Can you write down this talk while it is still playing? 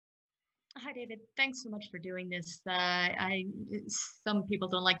Hi, David. Thanks so much for doing this. Some people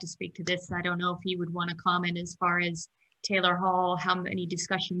don't like to speak to this. I don't know if you would want to comment as far as Taylor Hall, how many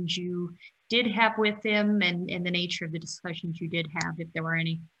discussions you did have with him, and the nature of the discussions you did have, if there were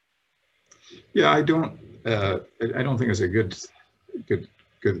any. Yeah, I don't think it's a good,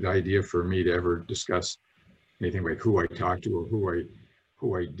 good idea for me to ever discuss anything like who I talked to or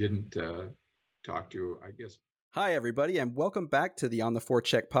who I didn't talk to. I guess. Hi, everybody, and welcome back to the On the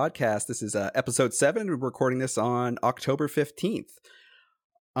Forecheck podcast. This is episode 7. We're recording this on October 15th.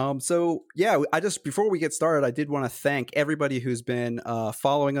 Before we get started, I did want to thank everybody who's been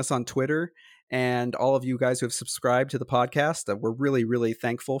following us on Twitter and all of you guys who have subscribed to the podcast. We're really, really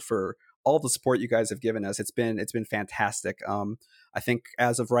thankful for all the support you guys have given us. It's been fantastic. I think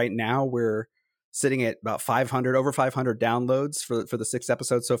as of right now, we're sitting at about over 500 downloads for the 6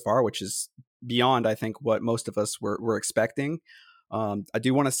 episodes so far, which is beyond, I think, what most of us were expecting. I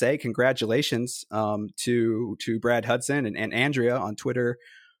do want to say congratulations to Brad Hudson and Andrea on Twitter,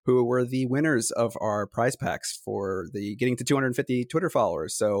 who were the winners of our prize packs for the getting to 250 Twitter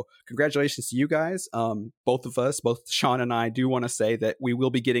followers. So congratulations to you guys. Both of us, both Sean and I, do want to say that we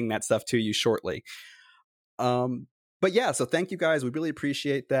will be getting that stuff to you shortly. So thank you guys. We really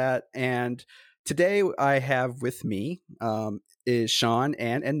appreciate that. And today I have with me is Sean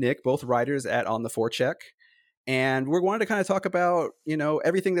and Nick, both writers at On the Forecheck. And we're going to kind of talk about,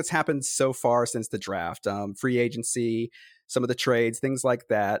 everything that's happened so far since the draft, free agency, some of the trades, things like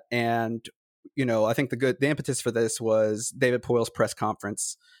that. And, I think the impetus for this was David Poyle's press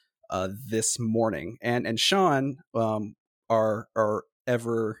conference this morning. And Sean, our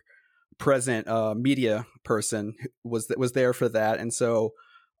ever present media person, was there for that. And so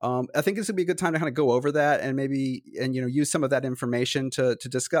I think this would be a good time to kind of go over that and use some of that information to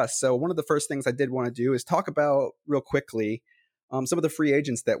discuss. So one of the first things I did want to do is talk about real quickly some of the free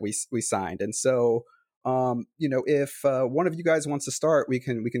agents that we signed. And so if one of you guys wants to start, you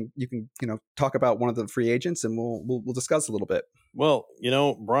can talk about one of the free agents, and we'll discuss a little bit. Well,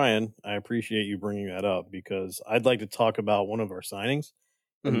 Brian, I appreciate you bringing that up because I'd like to talk about one of our signings,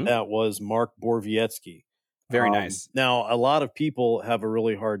 and that was Mark Borowiecki. Very nice. Now, a lot of people have a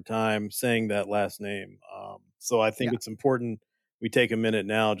really hard time saying that last name. So I think it's important we take a minute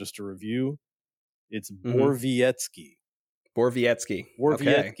now just to review. It's Borowiecki. Borowiecki.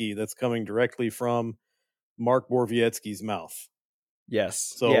 Borowiecki, Okay. that's coming directly from Mark Borowiecki's mouth.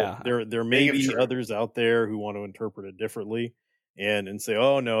 Yes. So there may be others out there who want to interpret it differently and say,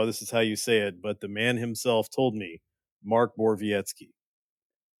 oh, no, this is how you say it. But the man himself told me, Mark Borowiecki.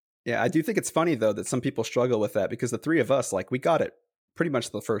 Yeah, I do think it's funny, though, that some people struggle with that because the three of us, we got it pretty much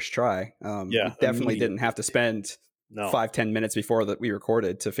the first try. We definitely didn't have to spend 5-10 minutes before that we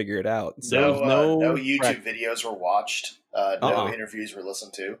recorded to figure it out. So no YouTube videos were watched. No interviews were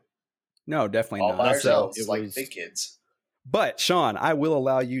listened to. No, definitely all not. By ourselves, like big kids. But Sean, I will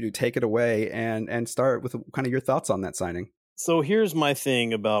allow you to take it away and start with kind of your thoughts on that signing. So here's my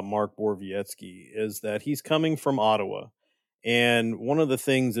thing about Mark Borowiecki is that he's coming from Ottawa. And one of the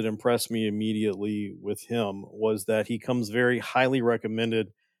things that impressed me immediately with him was that he comes very highly recommended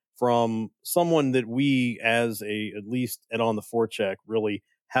from someone that we, at least at On the Forecheck, really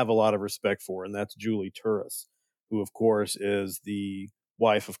have a lot of respect for, and that's Julie Turris, who, of course, is the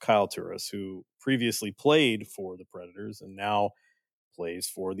wife of Kyle Turris, who previously played for the Predators and now plays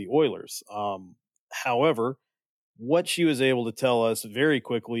for the Oilers. However, what she was able to tell us very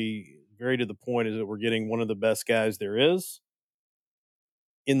quickly, very to the point, is that we're getting one of the best guys there is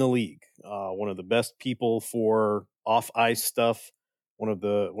in the league, one of the best people for off ice stuff, one of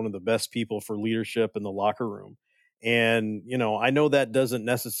the best people for leadership in the locker room. And, I know that doesn't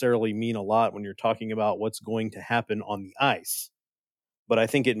necessarily mean a lot when you're talking about what's going to happen on the ice, but I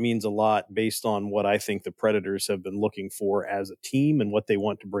think it means a lot based on what I think the Predators have been looking for as a team and what they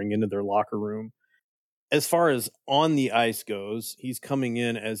want to bring into their locker room. As far as on the ice goes, he's coming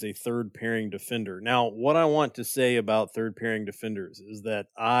in as a third pairing defender. Now, what I want to say about third pairing defenders is that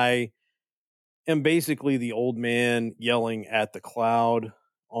I am basically the old man yelling at the cloud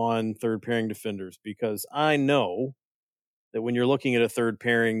on third pairing defenders, because I know that when you're looking at a third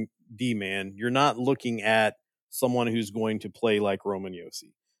pairing D-man, you're not looking at someone who's going to play like Roman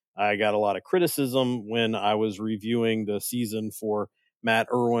Josi. I got a lot of criticism when I was reviewing the season for Matt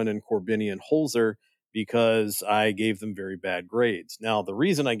Irwin and Korbinian Holzer because I gave them very bad grades. Now, the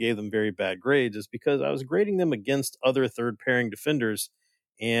reason I gave them very bad grades is because I was grading them against other third pairing defenders,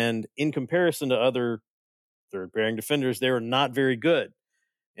 and in comparison to other third pairing defenders, they were not very good.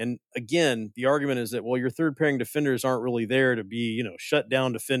 And again, the argument is that, well, your third pairing defenders aren't really there to be, shut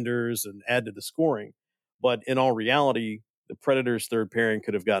down defenders and add to the scoring. But in all reality, the Predators' third pairing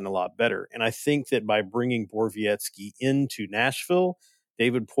could have gotten a lot better. And I think that by bringing Borowiecki into Nashville,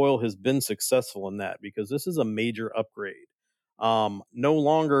 David Poile has been successful in that, because this is a major upgrade. No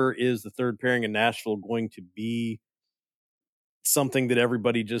longer is the third pairing in Nashville going to be something that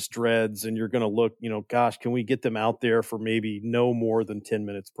everybody just dreads, and you're going to look, gosh, can we get them out there for maybe no more than 10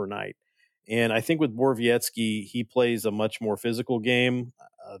 minutes per night? And I think with Borowiecki, he plays a much more physical game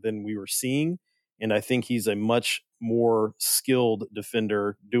than we were seeing. And I think he's a much more skilled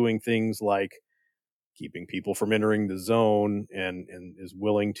defender, doing things like keeping people from entering the zone, and is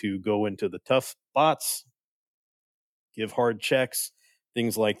willing to go into the tough spots, give hard checks,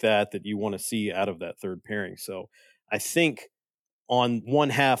 things like that you want to see out of that third pairing. So I think on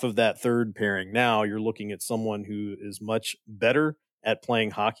one half of that third pairing, now you're looking at someone who is much better at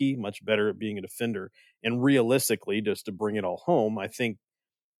playing hockey, much better at being a defender. And realistically, just to bring it all home, I think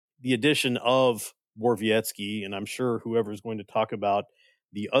the addition of Borowiecki, and I'm sure whoever's going to talk about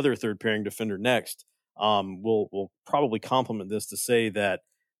the other third pairing defender next, will probably complement this to say that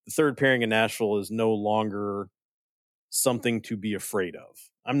the third pairing in Nashville is no longer something to be afraid of.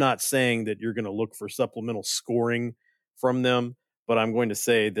 I'm not saying that you're going to look for supplemental scoring from them, but I'm going to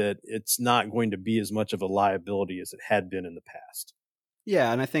say that it's not going to be as much of a liability as it had been in the past.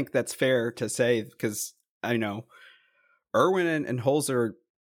 Yeah, and I think that's fair to say, because I know Irwin and Holzer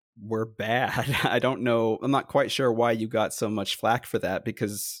were bad. I don't know. I'm not quite sure why you got so much flack for that,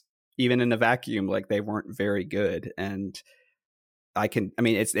 because even in a vacuum, like, they weren't very good. And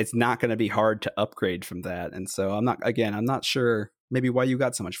it's not going to be hard to upgrade from that. And so I'm not sure maybe why you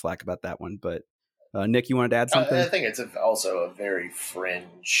got so much flack about that one. But Nick, you wanted to add something? I think it's also a very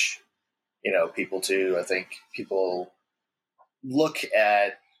fringe, people too. I think people look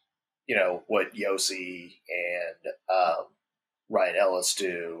at, what Josi and Ryan Ellis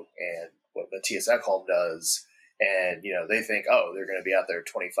do, and what Matthias Ekholm does, and they think, oh, they're going to be out there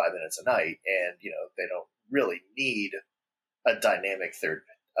 25 minutes a night, and they don't really need a dynamic third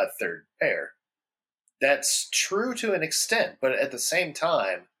pair. That's true to an extent, but at the same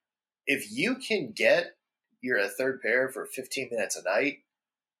time, if you can get a third pair for 15 minutes a night,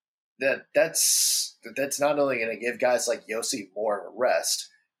 that's not only going to give guys like Josi more of a rest,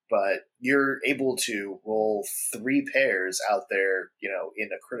 but you're able to roll 3 pairs out there, in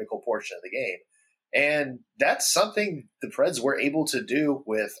a critical portion of the game. And that's something the Preds were able to do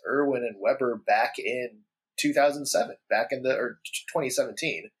with Irwin and Weber back in 2007, or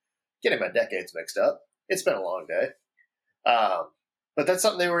 2017. Getting my decades mixed up. It's been a long day. But that's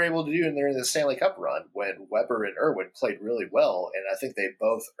something they were able to do in the Stanley Cup run, when Weber and Irwin played really well. And I think they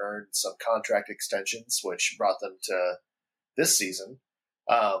both earned some contract extensions, which brought them to this season.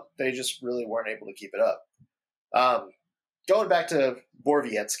 They just really weren't able to keep it up. Going back to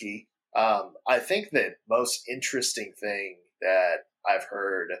Borowiecki, I think the most interesting thing that I've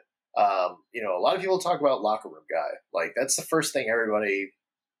heard, a lot of people talk about locker room guy. Like, that's the first thing everybody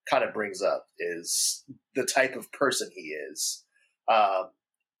kind of brings up, is the type of person he is.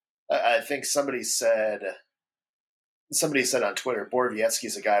 I think somebody said on Twitter,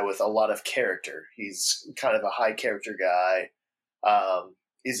 Borowiecki's a guy with a lot of character. He's kind of a high character guy.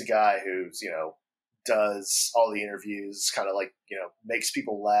 He's a guy who's, does all the interviews, kind of like, makes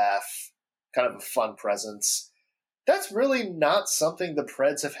people laugh, kind of a fun presence. That's really not something the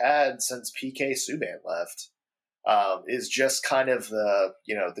Preds have had since PK Subban left. Is just kind of the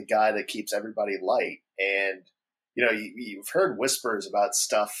guy that keeps everybody light. And, you've heard whispers about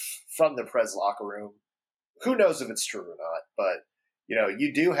stuff from the Preds locker room. Who knows if it's true or not, but,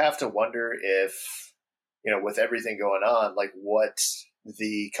 you do have to wonder if, with everything going on, like, what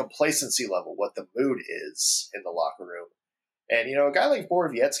the complacency level, what the mood is in the locker room. And, a guy like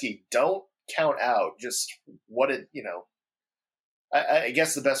Borowiecki, don't count out just what it, I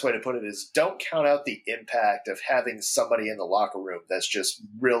guess the best way to put it is, don't count out the impact of having somebody in the locker room that's just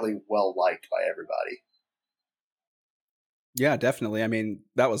really well liked by everybody. Yeah, definitely. I mean,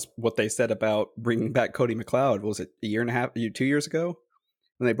 that was what they said about bringing back Cody McLeod. Was it 2 years ago?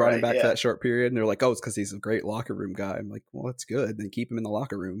 When they brought him back for that short period, and they're like, "Oh, it's because he's a great locker room guy." I'm like, "Well, that's good. Then keep him in the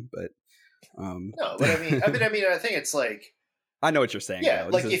locker room." But no, but I mean, I think it's like, I know what you're saying. Yeah,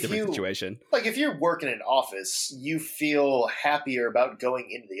 though. like, this is if a different situation. Like, if you're working in an office, you feel happier about going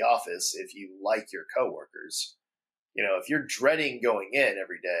into the office if you like your coworkers. If you're dreading going in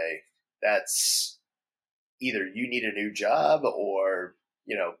every day, that's either you need a new job or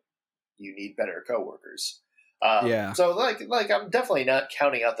you need better coworkers. Yeah. So like I'm definitely not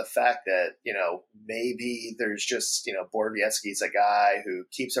counting out the fact that, maybe there's just, Borowiecki's a guy who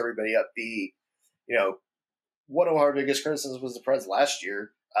keeps everybody upbeat. One of our biggest criticisms was the Preds last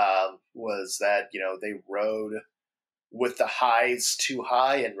year, was that, they rode with the highs too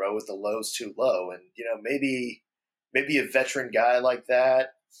high and row with the lows too low. And, maybe a veteran guy like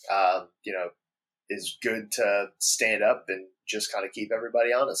that, is good to stand up and just kind of keep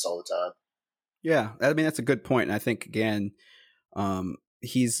everybody honest all the time. Yeah, I mean, that's a good point. And I think, again,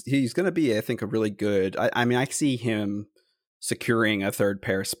 he's going to be, I think, a really good, I mean, I see him securing a third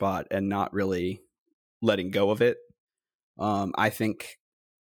pair spot and not really letting go of it. I think,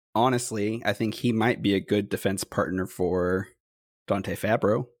 honestly, I think he might be a good defense partner for Dante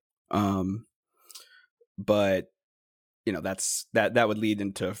Fabro. But that would lead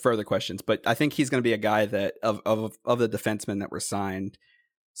into further questions. But I think he's going to be a guy that of the defensemen that were signed,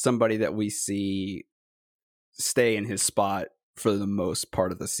 somebody that we see stay in his spot for the most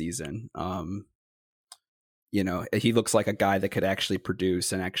part of the season. He looks like a guy that could actually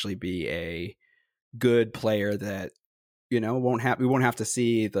produce and actually be a good player that, we won't have to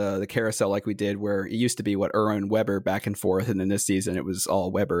see the carousel like we did, where it used to be Irwin Weber back and forth, and then this season it was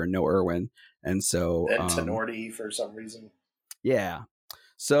all Weber and no Irwin, and so and Tenorti for some reason. Yeah,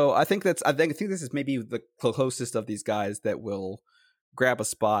 so I think this is maybe the closest of these guys that will grab a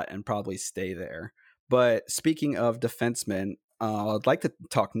spot and probably stay there. But speaking of defensemen, I'd like to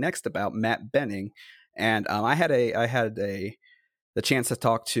talk next about Matt Benning, and I had the chance to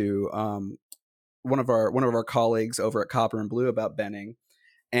talk to one of our colleagues over at Copper and Blue about Benning,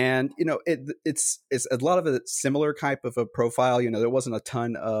 and it's a lot of a similar type of a profile. There wasn't a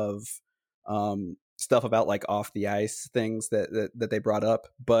ton of stuff about like off the ice things that they brought up,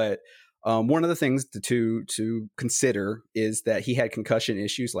 but one of the things to consider is that he had concussion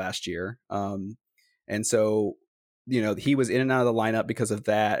issues last year, and so he was in and out of the lineup because of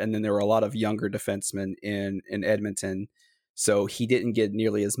that, and then there were a lot of younger defensemen in Edmonton. So he didn't get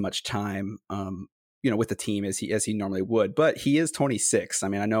nearly as much time, with the team as he normally would. But he is 26. I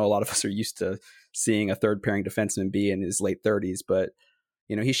mean, I know a lot of us are used to seeing a third pairing defenseman be in his late 30s, but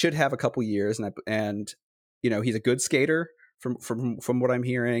he should have a couple years, and he's a good skater from what I'm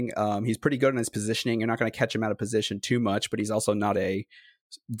hearing. He's pretty good in his positioning. You're not going to catch him out of position too much, but he's also not a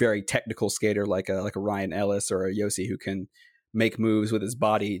very technical skater like a Ryan Ellis or a Josi who can make moves with his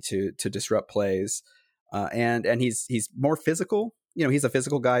body to disrupt plays. And he's more physical. He's a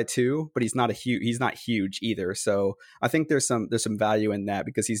physical guy too, but he's not huge either. So I think there's some value in that,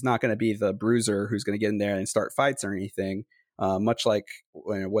 because he's not going to be the bruiser who's going to get in there and start fights or anything. Much like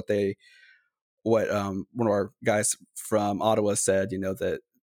what one of our guys from Ottawa said, that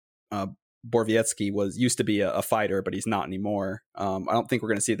Borowiecki used to be a fighter, but he's not anymore. I don't think we're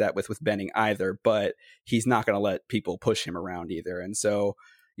going to see that with Benning either, but he's not going to let people push him around either. And so,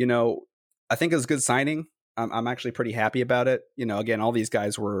 I think it was a good signing. I'm actually pretty happy about it. Again, all these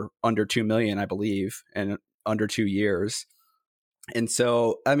guys were under $2 million, I believe, and under 2 years. And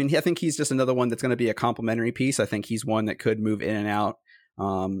so, I mean, I think he's just another one that's going to be a complementary piece. I think he's one that could move in and out.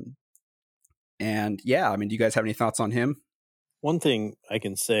 And yeah, I mean, do you guys have any thoughts on him? One thing I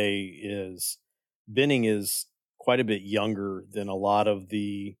can say is Benning is quite a bit younger than a lot of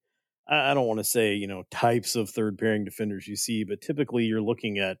the, I don't want to say, types of third pairing defenders you see, but typically you're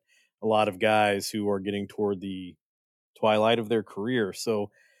looking at a lot of guys who are getting toward the twilight of their career.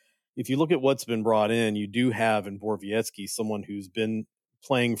 So if you look at what's been brought in, you do have in Borowiecki someone who's been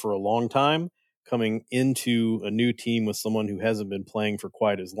playing for a long time, coming into a new team with someone who hasn't been playing for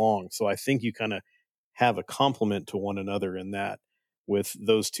quite as long. So I think you kind of have a complement to one another in that, with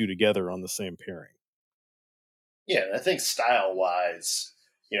those two together on the same pairing. Yeah, I think style-wise,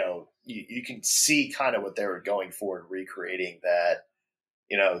 you can see kind of what they were going for in recreating that,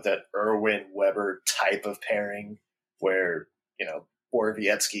 that Irwin Weber type of pairing where,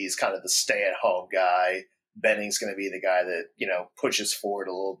 Borowiecki is kind of the stay-at-home guy. Benning's going to be the guy that, pushes forward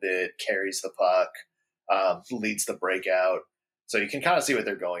a little bit, carries the puck, leads the breakout. So you can kind of see what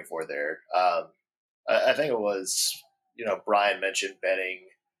they're going for there. I think it was, Brian mentioned Benning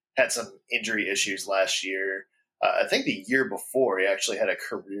had some injury issues last year. I think the year before he actually had a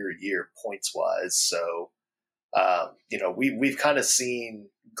career year points-wise. So, we've kind of seen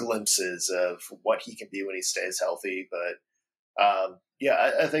glimpses of what he can be when he stays healthy. But,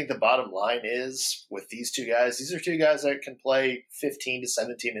 I think the bottom line is with these two guys, these are two guys that can play 15 to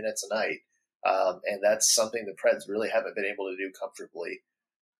 17 minutes a night. And that's something the Preds really haven't been able to do comfortably.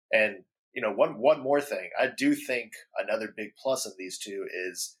 And, one more thing, I do think another big plus of these two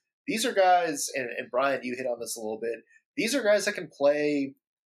is these are guys, and Brian, you hit on this a little bit, these are guys that can play,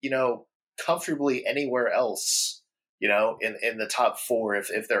 comfortably anywhere else, in the top four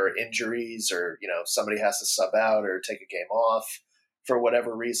if there are injuries or, somebody has to sub out or take a game off for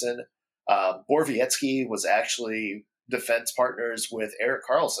whatever reason. Borowiecki was actually defense partners with Erik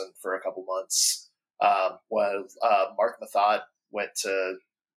Karlsson for a couple months When Mark Mathot went to,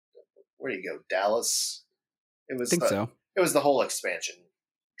 where do you go, Dallas? It was think so. It was the whole expansion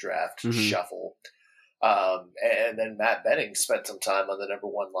draft shuffle. And then Matt Benning spent some time on the number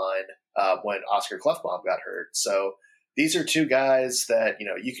one line when Oscar Klefbom got hurt. So these are two guys that,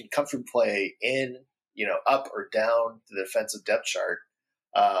 you can comfortably play in, up or down the defensive depth chart.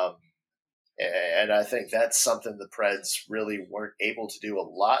 And I think that's something the Preds really weren't able to do a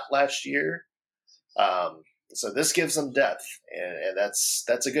lot last year. So this gives them depth, and that's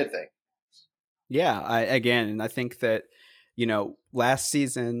a good thing. Yeah, I think that, last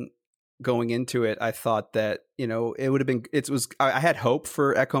season going into it, I thought that, it would have been, I had hope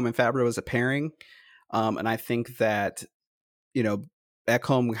for Ekholm and Fabro as a pairing. And I think that,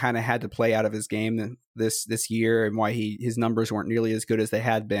 Ekholm kind of had to play out of his game this year, and why his numbers weren't nearly as good as they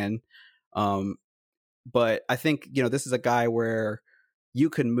had been. But I think, this is a guy where you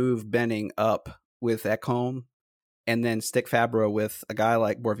can move Benning up with Ekholm and then stick Fabro with a guy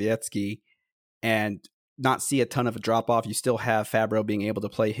like Borowiecki and not see a ton of a drop off. You still have Fabro being able to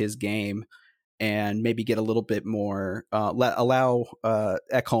play his game and maybe get a little bit more, allow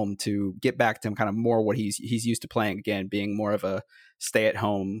Ekholm to get back to him kind of more what he's used to playing again, being more of a stay at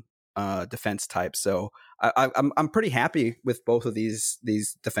home defense type. So I'm pretty happy with both of these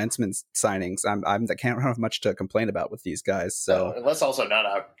defenseman signings. I can't have much to complain about with these guys. So and let's also not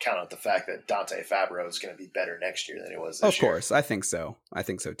count out the fact that Dante Fabro is going to be better next year than he was this year. Of course, I think so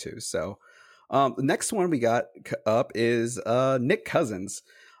too. So the next one we got up is Nick Cousins.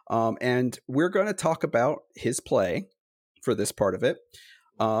 And we're going to talk about his play for this part of it.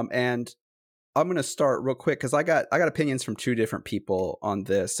 And I'm going to start real quick because I got opinions from two different people on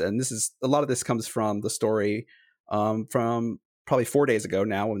this. And a lot of this comes from the story from probably 4 days ago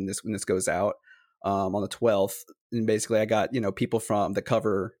now when this goes out on the 12th. And basically I got, people from that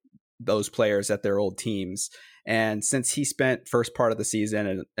cover those players at their old teams. And since he spent first part of the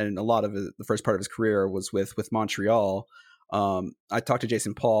season and a lot of the first part of his career was with Montreal, I talked to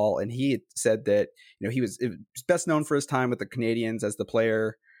Jason Paul, and he had said that he was best known for his time with the Canadiens as the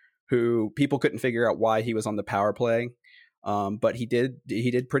player who people couldn't figure out why he was on the power play, but he did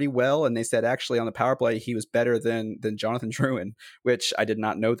pretty well. And they said actually on the power play he was better than Jonathan Drouin, which I did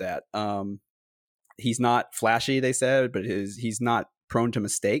not know that. He's not flashy, they said, but he's not prone to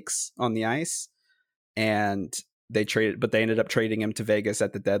mistakes on the ice. And they ended up trading him to Vegas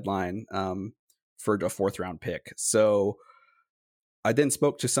at the deadline for a 4th round pick. So I then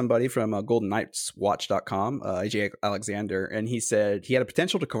spoke to somebody from GoldenKnightsWatch.com, AJ Alexander, and he said he had a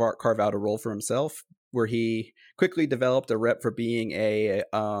potential to carve out a role for himself where he quickly developed a rep for being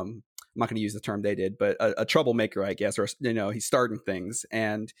I'm not going to use the term they did, but a troublemaker, I guess, or, he's starting things.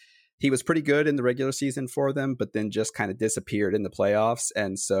 And he was pretty good in the regular season for them, but then just kind of disappeared in the playoffs.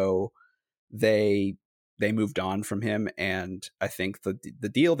 And so they moved on from him. And I think the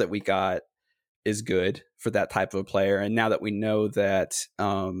deal that we got is good for that type of a player. And now that we know that,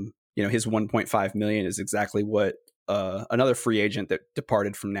 his 1.5 million is exactly what another free agent that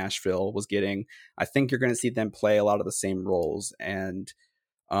departed from Nashville was getting, I think you're going to see them play a lot of the same roles. And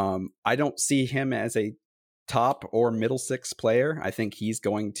I don't see him as a top or middle six player. I think he's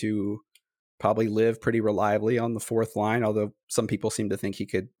going to probably live pretty reliably on the 4th line, although some people seem to think he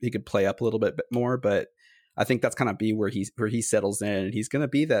could play up a little bit more, but I think that's kind of be where he settles in. He's going to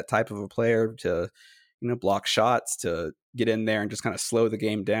be that type of a player to, block shots, to get in there and just kind of slow the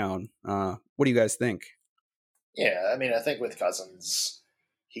game down. What do you guys think? Yeah, I mean, I think with Cousins,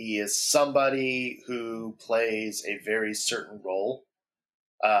 he is somebody who plays a very certain role.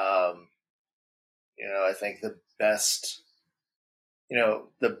 I think the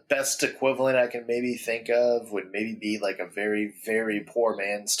best equivalent I can maybe think of would maybe be like a very, very poor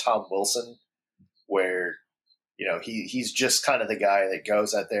man's Tom Wilson, where he's just kind of the guy that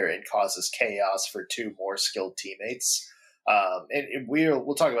goes out there and causes chaos for two more skilled teammates. And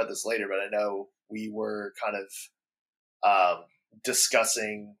we'll talk about this later, but I know we were kind of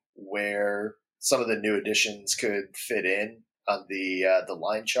discussing where some of the new additions could fit in on the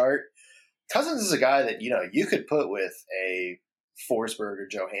line chart. Cousins is a guy that you could put with a Forsberg or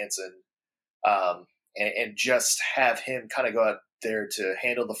Johansson, and just have him kind of go out there to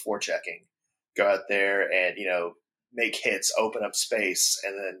handle the forechecking. Go out there and, make hits, open up space,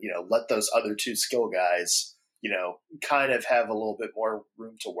 and then, let those other two skill guys, kind of have a little bit more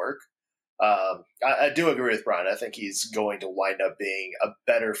room to work. I do agree with Brian. I think he's going to wind up being a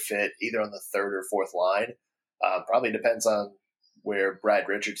better fit either on the 3rd or 4th line. Probably depends on where Brad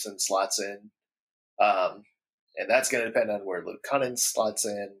Richardson slots in. And that's going to depend on where Luke Cunnin slots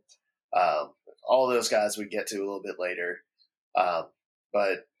in. All those guys we get to a little bit later.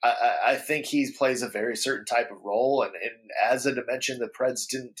 But I think he plays a very certain type of role, and as a dimension the Preds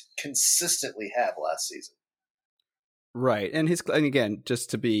didn't consistently have last season. Right, and again,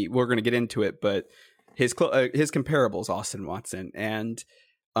 just to be, we're going to get into it, but his comparables, Austin Watson, and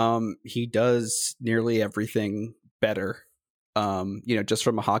he does nearly everything better. Just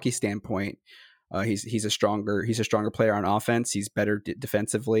from a hockey standpoint, he's a stronger player on offense. He's better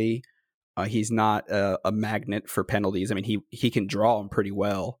defensively. He's not a magnet for penalties. I mean, he can draw them pretty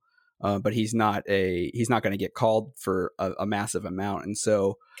well, but he's not going to get called for a massive amount. And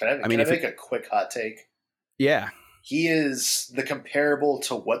so, can I make a quick hot take? Yeah, he is the comparable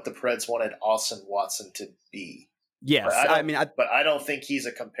to what the Preds wanted Austin Watson to be. Yes, but I don't think he's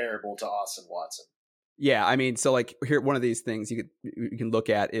a comparable to Austin Watson. Yeah, I mean, so like here, one of these things you can look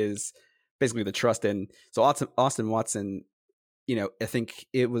at is basically the trust in. So Austin Watson, I think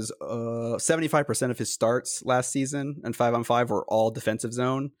it was 75% of his starts last season and 5-on-5 were all defensive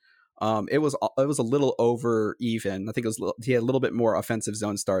zone. It was a little over even. I think he had a little bit more offensive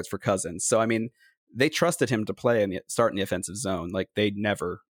zone starts for Cousins. So I mean, they trusted him to start in the offensive zone. Like they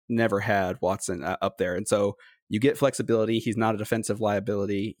never had Watson up there, and so you get flexibility. He's not a defensive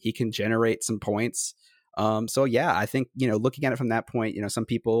liability. He can generate some points. So yeah, I think looking at it from that point, some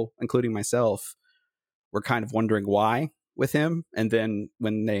people, including myself, were kind of wondering why with him, and then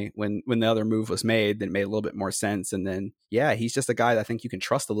when the other move was made, then it made a little bit more sense. And then yeah, he's just a guy that I think you can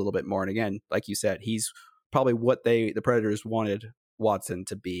trust a little bit more. And again, like you said, he's probably what the Predators wanted Watson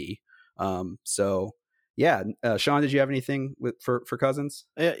to be. So yeah, Sean, did you have anything for Cousins?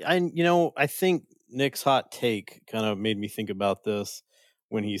 I think Nick's hot take kind of made me think about this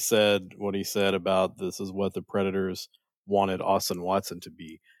when he said what he said about this is what the Predators wanted Austin Watson to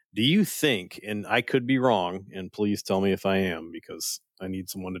be. Do you think, and I could be wrong, and please tell me if I am, because I need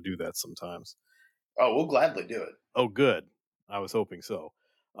someone to do that sometimes. Oh, we'll gladly do it. Oh, good. I was hoping so.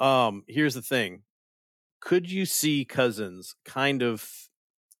 Here's the thing. Could you see Cousins kind of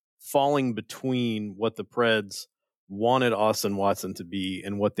falling between what the Preds wanted Austin Watson to be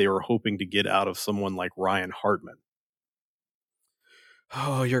and what they were hoping to get out of someone like Ryan Hartman?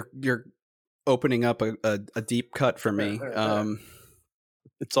 Oh, you're opening up a deep cut for me.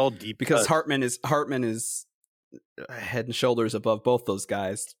 It's all deep because cut. Hartman is head and shoulders above both those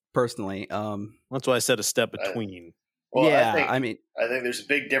guys. Personally, that's why I said a step between. Well, yeah, I think there's a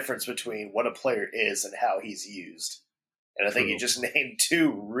big difference between what a player is and how he's used. And I think you just named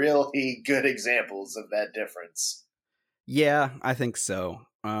two really good examples of that difference. Yeah, I think so.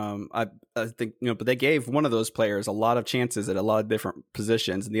 I think, but they gave one of those players a lot of chances at a lot of different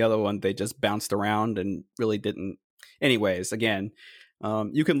positions, and the other one they just bounced around and really didn't. Anyways, again,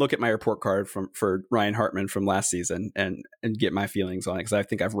 you can look at my report card for Ryan Hartman from last season and get my feelings on it, because I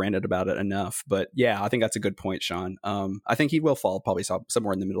think I've ranted about it enough. But yeah, I think that's a good point, Sean. I think he will fall probably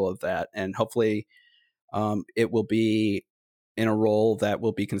somewhere in the middle of that, and hopefully it will be in a role that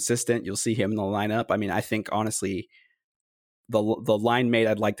will be consistent. You'll see him in the lineup. I mean, I think honestly, the line mate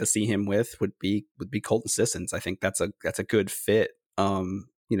I'd like to see him with would be Colton Sissons. I think that's a good fit.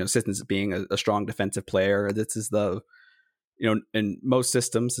 Sissons being a strong defensive player. This is in most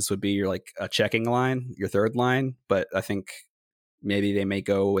systems, this would be your like a checking line, your third line. But I think maybe they may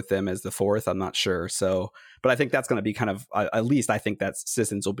go with them as the fourth. I'm not sure. So, but I think that's going to be kind of, at least I think that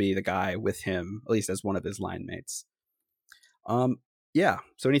Sissons will be the guy with him, at least as one of his line mates. Yeah.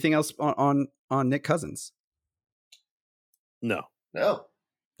 So anything else on Nick Cousins? No.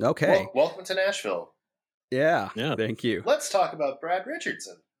 Okay. Welcome to Nashville. Yeah. Thank you. Let's talk about Brad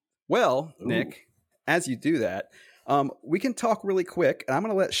Richardson. Well, Nick, as you do that, we can talk really quick, and I'm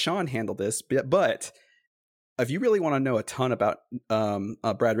going to let Sean handle this. But if you really want to know a ton about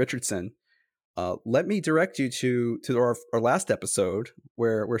Brad Richardson, let me direct you to our last episode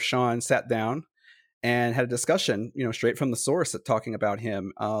where Sean sat down and had a discussion, straight from the source, talking about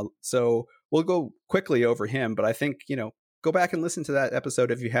him. So we'll go quickly over him, but I think, go back and listen to that episode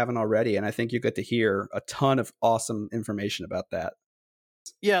if you haven't already, and I think you get to hear a ton of awesome information about that.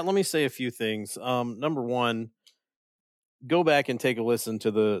 Yeah, let me say a few things. Number one, go back and take a listen to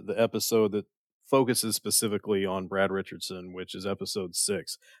the episode that focuses specifically on Brad Richardson, which is episode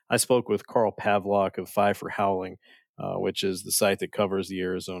 6. I spoke with Carl Pavlock of Five for Howling, which is the site that covers the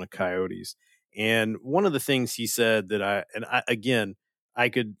Arizona Coyotes. And one of the things he said that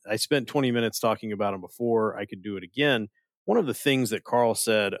I spent 20 minutes talking about him before. I could do it again. One of the things that Carl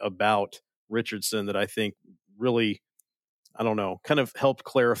said about Richardson that I think really, kind of helped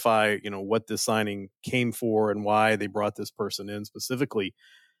clarify, what this signing came for and why they brought this person in specifically,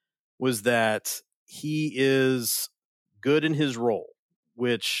 was that he is good in his role,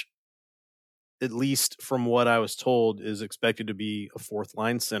 which at least from what I was told, is expected to be a fourth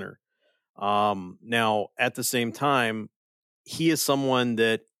line center. Now, at the same time, he is someone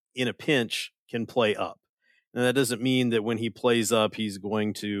that in a pinch can play up. And that doesn't mean that when he plays up, he's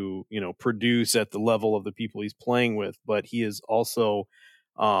going to, produce at the level of the people he's playing with, but he is also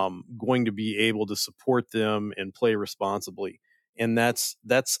going to be able to support them and play responsibly. And that's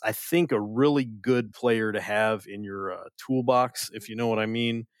I think, a really good player to have in your toolbox, if you know what I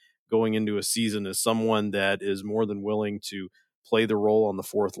mean, going into a season, is someone that is more than willing to play the role on the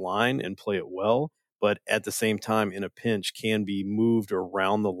fourth line and play it well, but at the same time, in a pinch, can be moved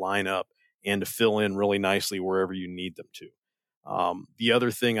around the lineup and to fill in really nicely wherever you need them to. The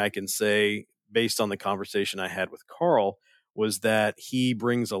other thing I can say, based on the conversation I had with Carl, was that he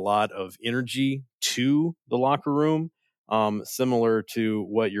brings a lot of energy to the locker room, similar to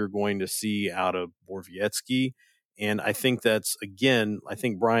what you're going to see out of Borowiecki. And I think that's, again, I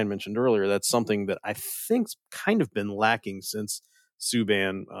think Brian mentioned earlier, that's something that I think's kind of been lacking since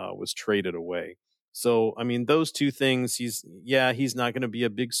Subban was traded away. So, I mean, those two things, he's not going to be a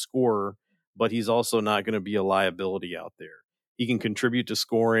big scorer, but he's also not going to be a liability out there. He can contribute to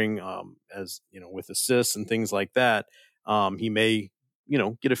scoring, with assists and things like that. He may,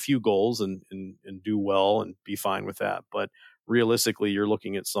 get a few goals and do well and be fine with that. But realistically, you're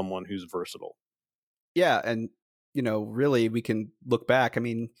looking at someone who's versatile. Yeah. And, really we can look back. I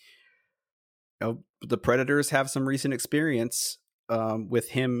mean, the Predators have some recent experience with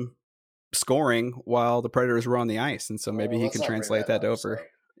him scoring while the Predators were on the ice. And so maybe he can translate that over. So.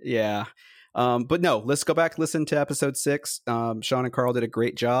 Yeah. But no, let's go back, listen to episode 6. Sean and Carl did a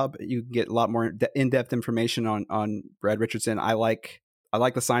great job. You can get a lot more in-depth information on Brad Richardson. I like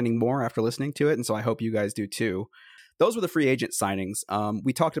the signing more after listening to it. And so I hope you guys do too. Those were the free agent signings.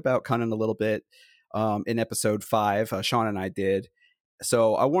 We talked about Cunnin a little bit in episode 5. Sean and I did.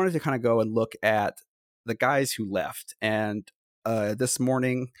 So I wanted to kind of go and look at the guys who left. And this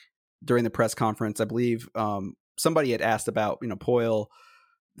morning during the press conference, I believe somebody had asked about, Poile,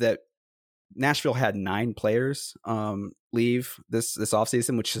 that Nashville had 9 players leave this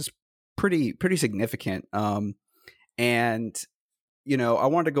offseason, which is pretty significant. And, I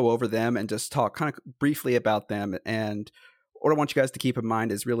wanted to go over them and just talk kind of briefly about them. And what I want you guys to keep in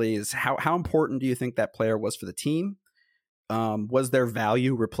mind is how important do you think that player was for the team? Was their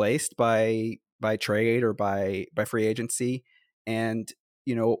value replaced by trade or by free agency? And,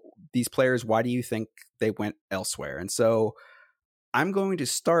 these players, why do you think they went elsewhere? And so I'm going to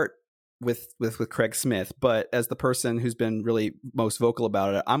start with Craig Smith, but as the person who's been really most vocal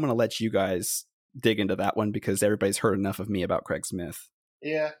about it, I'm going to let you guys dig into that one because everybody's heard enough of me about Craig Smith.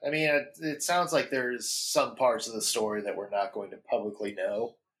 Yeah, I mean, it sounds like there's some parts of the story that we're not going to publicly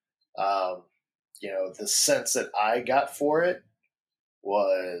know. The sense that I got for it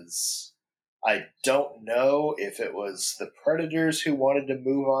was, I don't know if it was the Predators who wanted to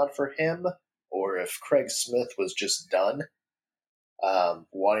move on for him or if Craig Smith was just done.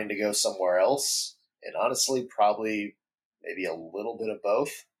 Wanting to go somewhere else, and honestly, probably maybe a little bit of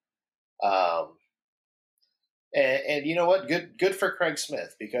both. And you know what? Good for Craig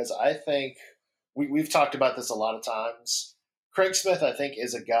Smith, because I think we've talked about this a lot of times. Craig Smith, I think,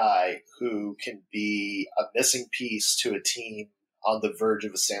 is a guy who can be a missing piece to a team on the verge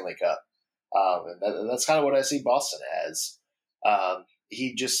of a Stanley Cup. And that's kind of what I see Boston as.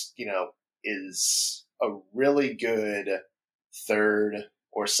 He just, is a really good third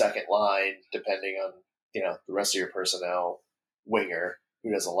or second line, depending on, the rest of your personnel, winger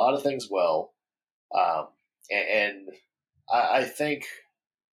who does a lot of things well. And I think,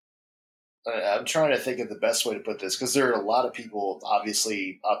 I'm trying to think of the best way to put this, because there are a lot of people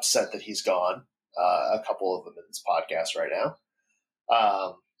obviously upset that he's gone, a couple of them in this podcast right now.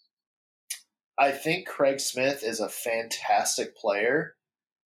 I think Craig Smith is a fantastic player.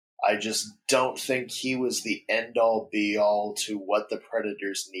 I just don't think he was the end-all, be-all to what the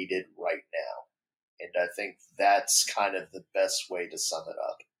Predators needed right now. And I think that's kind of the best way to sum it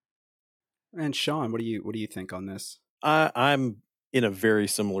up. And Sean, what do you think on this? I'm in a very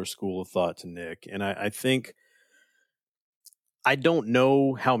similar school of thought to Nick. And I think, I don't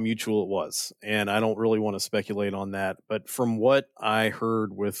know how mutual it was, and I don't really want to speculate on that. But from what I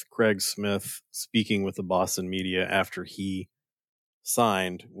heard with Craig Smith speaking with the Boston media after he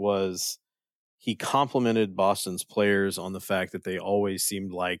signed, was he complimented Boston's players on the fact that they always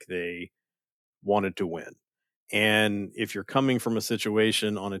seemed like they wanted to win. And if you're coming from a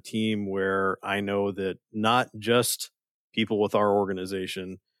situation on a team where I know that not just people with our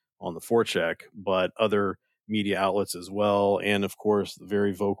organization on the forecheck, but other media outlets as well, and of course the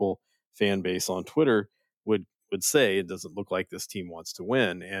very vocal fan base on Twitter would say it doesn't look like this team wants to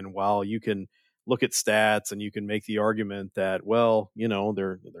win. And while you can look at stats and you can make the argument that, well,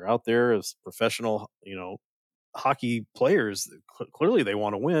 they're out there as professional, hockey players. Clearly they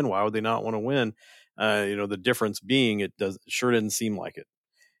want to win. Why would they not want to win? The difference being it sure didn't seem like it.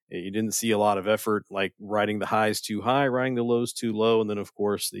 You didn't see a lot of effort, like riding the highs too high, riding the lows too low. And then, of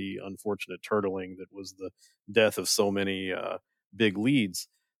course, the unfortunate turtling that was the death of so many big leads.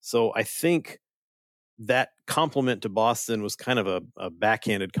 So I think that compliment to Boston was kind of a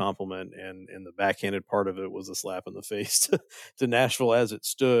backhanded compliment. And the backhanded part of it was a slap in the face to Nashville as it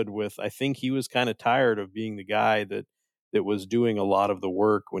stood with, I think he was kind of tired of being the guy that was doing a lot of the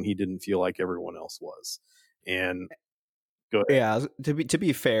work when he didn't feel like everyone else was. And go ahead. Yeah, to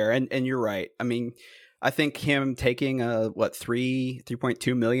be fair, and you're right. I mean, I think him taking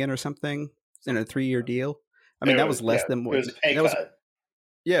 $3.2 million or something in a 3-year deal. I mean, that was less than what it was a pay cut.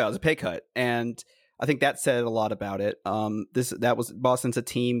 Yeah, it was a pay cut, and I think that said a lot about it. That was Boston's a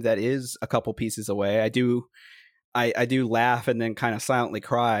team that is a couple pieces away. I do laugh and then kind of silently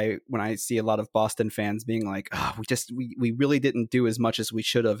cry when I see a lot of Boston fans being like, "Oh, we really didn't do as much as we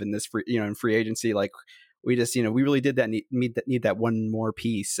should have in this in free agency. Like, we just, we really did need that one more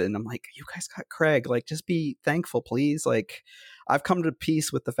piece." And I'm like, you guys got Craig. Like, just be thankful, please. Like, I've come to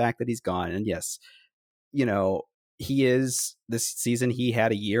peace with the fact that he's gone. And yes, he is, this season he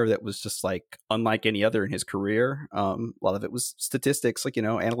had a year that was just like unlike any other in his career. A lot of it was statistics, like,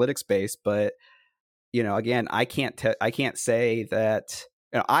 analytics based, but again, I can't say that.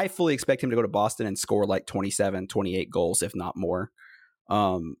 I fully expect him to go to Boston and score like 27, 28 goals, if not more.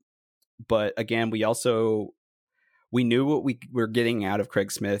 But again, we knew what we were getting out of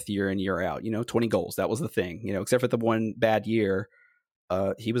Craig Smith year in, year out. 20 goals, that was the thing. Except for the one bad year,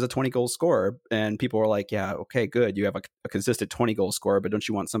 he was a 20 goal scorer, and people were like, "Yeah, okay, good. You have a consistent 20 goal scorer, but don't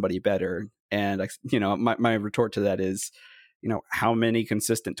you want somebody better?" And my retort to that is, how many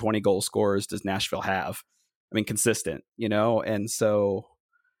consistent 20 goal scorers does Nashville have? I mean, consistent, and so,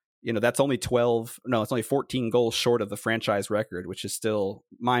 that's only it's only 14 goals short of the franchise record, which is still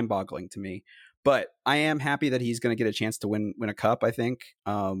mind boggling to me. But I am happy that he's going to get a chance to win a cup. I think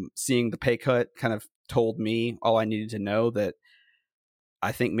seeing the pay cut kind of told me all I needed to know, that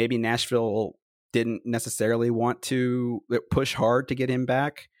I think maybe Nashville didn't necessarily want to push hard to get him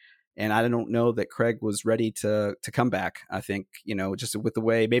back. And I don't know that Craig was ready to come back. I think, just with the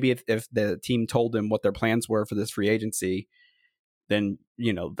way, maybe if the team told him what their plans were for this free agency, then,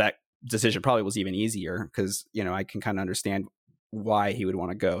 that decision probably was even easier, because, I can kind of understand why he would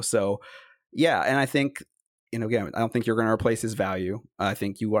want to go. So, yeah. And I think, again, I don't think you're going to replace his value. I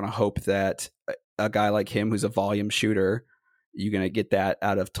think you want to hope that a guy like him, who's a volume shooter, you're going to get that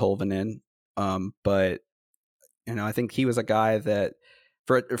out of Tolvanen. But, I think he was a guy that,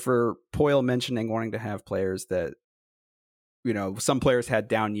 for Poyle mentioning wanting to have players that, some players had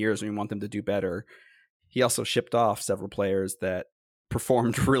down years and we want them to do better. He also shipped off several players that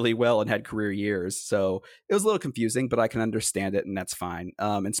performed really well and had career years. So it was a little confusing, but I can understand it, and that's fine.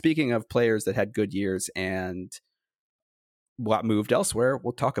 And speaking of players that had good years and what moved elsewhere,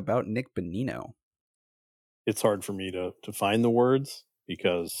 we'll talk about Nick Bonino. It's hard for me to find the words,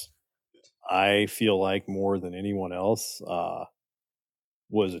 because I feel like more than anyone else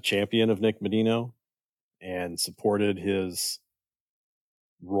was a champion of Nick Bonino and supported his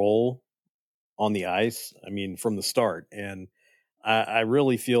role on the ice. I mean, from the start. And I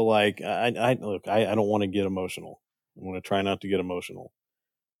really feel like I don't want to get emotional. I want to try not to get emotional.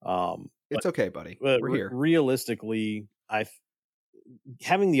 It's okay, buddy. But we're here. Realistically,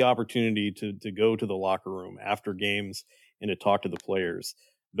 having the opportunity to go to the locker room after games and to talk to the players,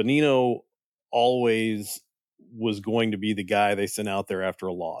 Bonino always was going to be the guy they sent out there after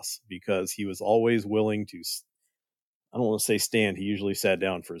a loss, because he was always willing to, I don't want to say stand, he usually sat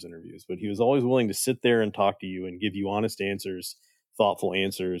down for his interviews, but he was always willing to sit there and talk to you and give you honest answers, thoughtful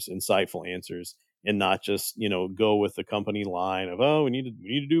answers, insightful answers, and not just, go with the company line of, "Oh, we need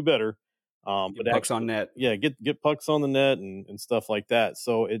to do better." But pucks on net. Yeah, get pucks on the net and stuff like that.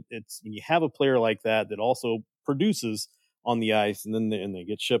 So it's when you have a player like that also produces on the ice, and then they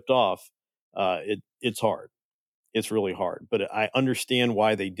get shipped off, it's hard. It's really hard. But I understand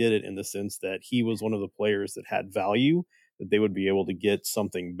why they did it, in the sense that he was one of the players that had value that they would be able to get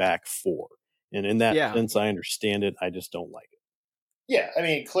something back for. And in that sense, I understand it. I just don't like it. Yeah, I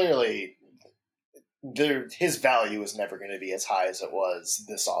mean, clearly his value is never going to be as high as it was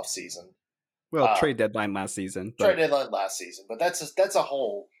this offseason. Well, trade deadline last season. But that's a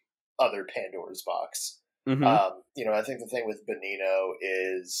whole other Pandora's box. Mm-hmm. I think the thing with Bonino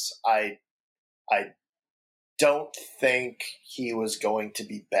is I don't think he was going to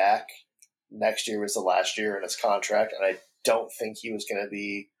be back. Next year was the last year in his contract, and I don't think he was going to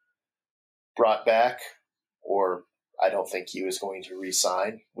be brought back, or I don't think he was going to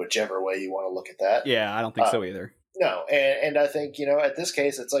re-sign, whichever way you want to look at that. Yeah, I don't think so either. No, and I think, at this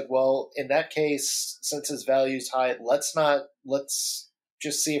case, it's like, well, in that case, since his value's high, let's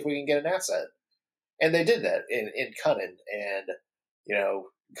just see if we can get an asset. And they did that in Cunnin, and,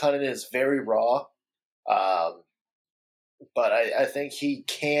 Cunnin is very raw, but I think he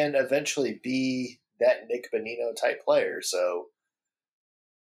can eventually be that Nick Bonino type player. So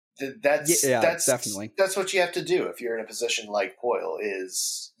that's definitely. That's what you have to do if you're in a position like Poyle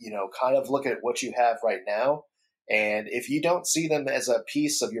is, kind of look at what you have right now. And if you don't see them as a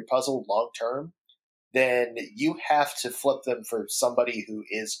piece of your puzzle long term, then you have to flip them for somebody who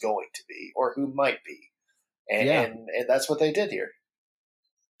is going to be or who might be. And that's what they did here.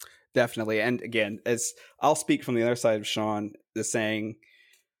 Definitely. And again, as I'll speak from the other side of Sean, the saying,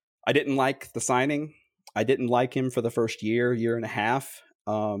 I didn't like the signing. I didn't like him for the first year and a half.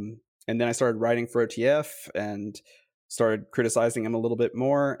 And then I started writing for OTF and started criticizing him a little bit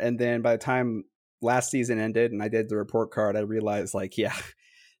more. And then by the time last season ended and I did the report card, I realized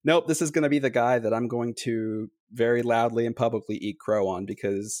nope, this is going to be the guy that I'm going to very loudly and publicly eat crow on,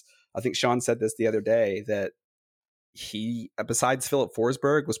 because I think Sean said this the other day that he, besides Philip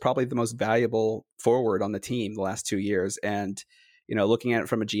Forsberg, was probably the most valuable forward on the team the last 2 years. And, looking at it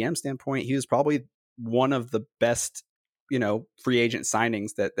from a GM standpoint, he was probably one of the best, free agent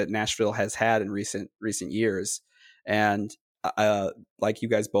signings that Nashville has had in recent years. And like you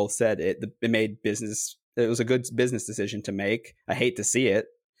guys both said, it made business. It was a good business decision to make. I hate to see it.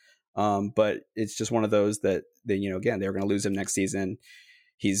 But it's just one of those that again, they're going to lose him next season.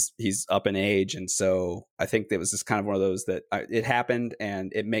 He's up in age. And so I think that was just kind of one of those that it happened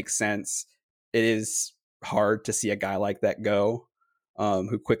and it makes sense. It is hard to see a guy like that go,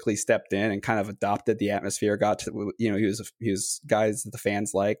 who quickly stepped in and kind of adopted the atmosphere, got to, he was guys that the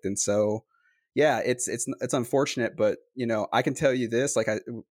fans liked. And so, yeah, it's unfortunate, but I can tell you this,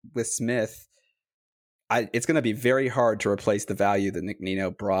 with Smith, it's going to be very hard to replace the value that Nick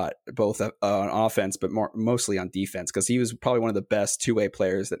Nino brought, both on offense, but mostly on defense, because he was probably one of the best two-way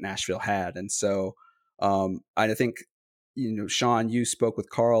players that Nashville had. And so I think, Sean, you spoke with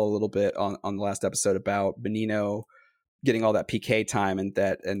Carl a little bit on the last episode about Bonino getting all that PK time and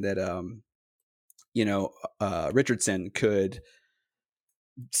that Richardson could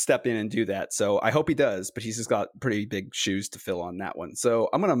step in and do that. So I hope he does, but he's just got pretty big shoes to fill on that one. So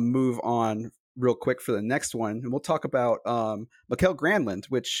I'm going to move on real quick for the next one, and we'll talk about Mikael Granlund,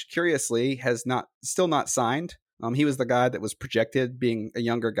 which curiously has still not signed. He was the guy that was projected, being a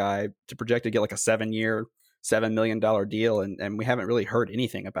younger guy, to get like a 7-year, $7 million deal, and we haven't really heard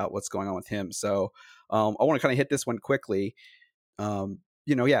anything about what's going on with him. So I want to kind of hit this one quickly. Either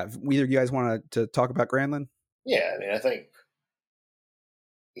you guys want to talk about Granlund? Yeah, I mean, I think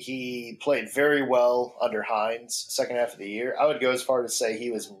he played very well under Hines second half of the year. I would go as far to say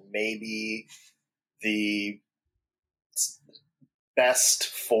he was maybe the best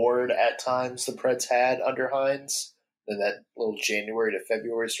forward at times the Preds had under Hines in that little January to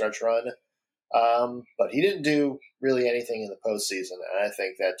February stretch run. But he didn't do really anything in the postseason, and I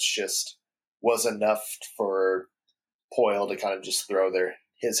think that's just was enough for Poyle to kind of just throw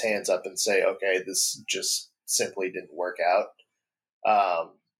his hands up and say, okay, this just simply didn't work out.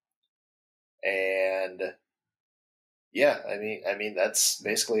 And yeah, I mean that's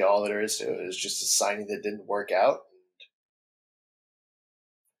basically all there is to it. It was just a signing that didn't work out.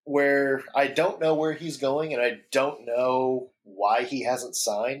 Where I don't know where he's going, and I don't know why he hasn't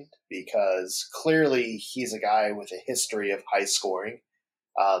signed, because clearly he's a guy with a history of high scoring,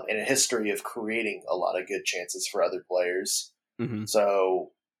 and a history of creating a lot of good chances for other players. Mm-hmm.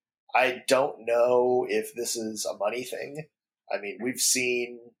 So I don't know if this is a money thing. I mean, we've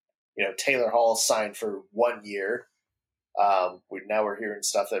seen Taylor Hall signed for 1 year. Now we're hearing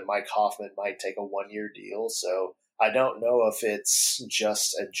stuff that Mike Hoffman might take a 1-year deal. So I don't know if it's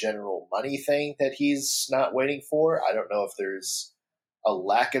just a general money thing that he's not waiting for. I don't know if there's a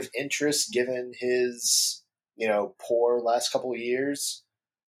lack of interest given his, poor last couple of years.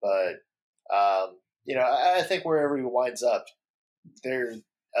 But, I think wherever he winds up,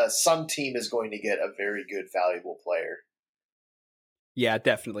 some team is going to get a very good, valuable player. Yeah,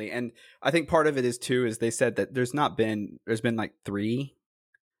 definitely. And I think part of it is they said that there's been like 3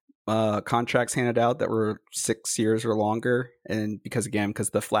 contracts handed out that were 6 years or longer. And because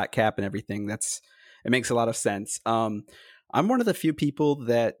of the flat cap and everything, it makes a lot of sense. I'm one of the few people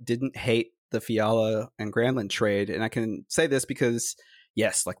that didn't hate the Fiala and Granlund trade. And I can say this because,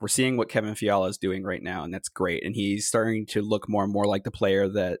 yes, we're seeing what Kevin Fiala is doing right now, and that's great. And he's starting to look more and more like the player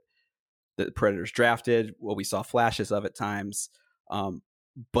that the Predators drafted, what we saw flashes of at times.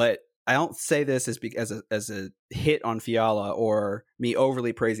 But I don't say this as a hit on Fiala or me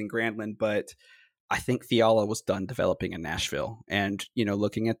overly praising Granlund, but I think Fiala was done developing in Nashville. And,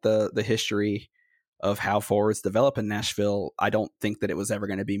 looking at the history of how forwards develop in Nashville, I don't think that it was ever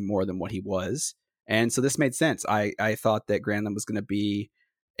going to be more than what he was. And so this made sense. I thought that Granlund was going to be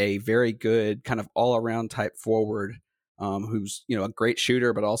a very good kind of all around type forward, who's, a great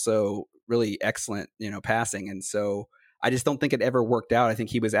shooter, but also really excellent, passing. And so I just don't think it ever worked out. I think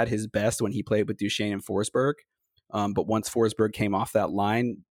he was at his best when he played with Duchesne and Forsberg. But once Forsberg came off that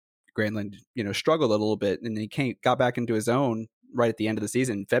line, Granlund, struggled a little bit, and he got back into his own right at the end of the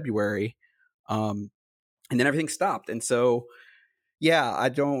season in February. And then everything stopped. And so, yeah, I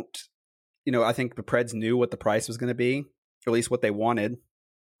think the Preds knew what the price was going to be, or at least what they wanted,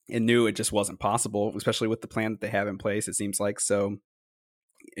 and knew it just wasn't possible, especially with the plan that they have in place, it seems like. So,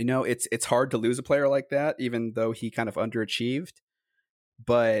 it's hard to lose a player like that, even though he kind of underachieved.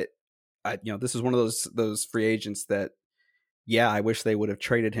 But this is one of those free agents that, yeah, I wish they would have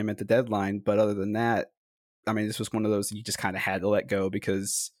traded him at the deadline. But other than that, I mean, this was one of those you just kind of had to let go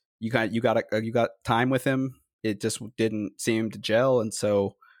because you got time with him. It just didn't seem to gel, and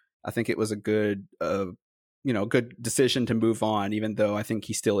so I think it was a good good decision to move on, even though I think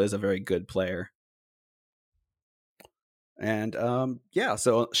he still is a very good player. And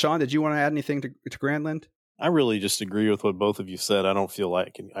so Sean, did you want to add anything to Granlund? I really just agree with what both of you said. I don't feel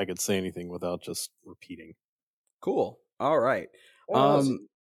like I could say anything without just repeating. Cool. All right.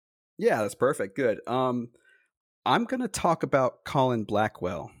 Yeah, that's perfect. Good. I'm going to talk about Colin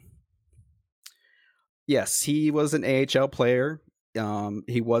Blackwell. Yes, he was an AHL player.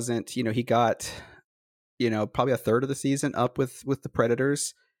 He wasn't, he got, probably a third of the season up with the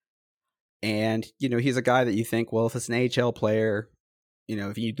Predators. And, he's a guy that you think, well, if it's an AHL player,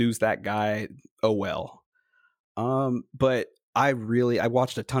 if you lose that guy, oh well. But I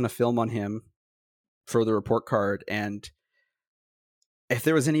watched a ton of film on him for the report card, and if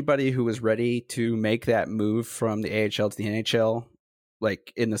there was anybody who was ready to make that move from the AHL to the NHL,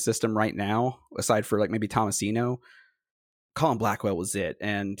 like in the system right now, aside for like maybe Tomasino, Colin Blackwell was it.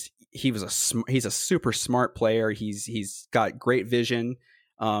 And he's a super smart player. He's got great vision.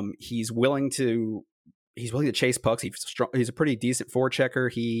 He's willing to chase pucks. He's a pretty decent forechecker.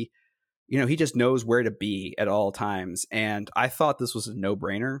 He just knows where to be at all times. And I thought this was a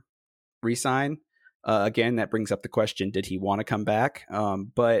no-brainer re-sign. Again, that brings up the question, did he want to come back?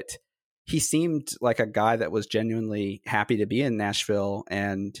 But he seemed like a guy that was genuinely happy to be in Nashville.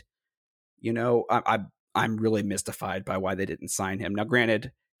 And, I'm really mystified by why they didn't sign him. Now,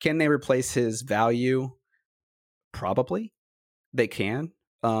 granted, can they replace his value? Probably. They can.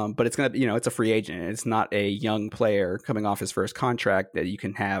 But it's going to, it's a free agent. It's not a young player coming off his first contract that you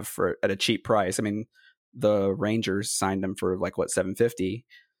can have at a cheap price. I mean, the Rangers signed him for like $750.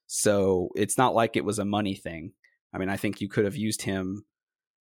 So it's not like it was a money thing. I mean, I think you could have used him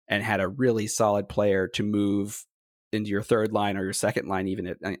and had a really solid player to move into your third line or your second line,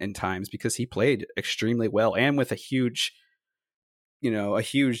 even in times, because he played extremely well and with a huge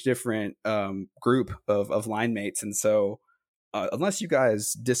different group of line mates. And so unless you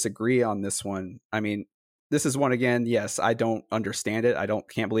guys disagree on this one, I mean, this is one, again, yes, I don't understand it.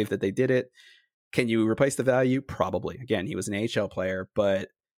 Can't believe that they did it. Can you replace the value? Probably. Again, he was an AHL player, but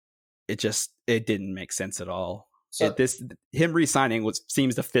it didn't make sense at all. So him re-signing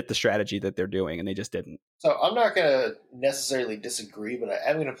seems to fit the strategy that they're doing, and they just didn't. So I'm not going to necessarily disagree, but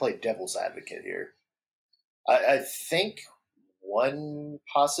I'm going to play devil's advocate here. I think one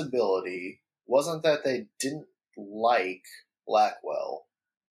possibility wasn't that they didn't like Blackwell,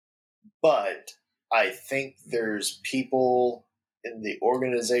 but I think there's people in the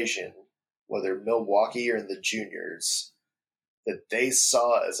organization, whether Milwaukee or in the juniors, that they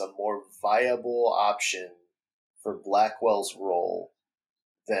saw as a more viable option for Blackwell's role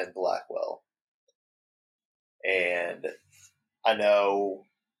than Blackwell. And I know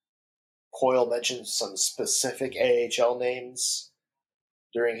Coyle mentioned some specific AHL names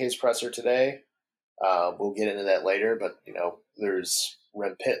during his presser today. We'll get into that later, but, there's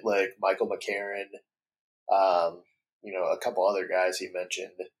Rem Pitlick, Michael McCarron, a couple other guys he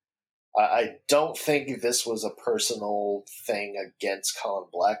mentioned. I don't think this was a personal thing against Colin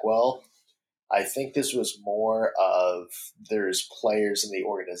Blackwell. I think this was more of there's players in the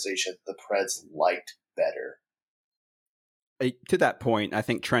organization the Preds liked better. To that point, I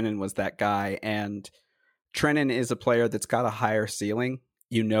think Trenin was that guy, and Trenin is a player that's got a higher ceiling.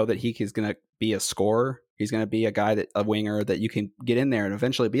 You know that he is going to be a scorer. He's going to be a winger that you can get in there and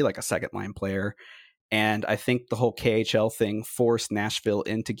eventually be like a second line player. And I think the whole KHL thing forced Nashville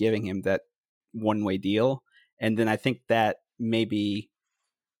into giving him that one-way deal. And then I think that maybe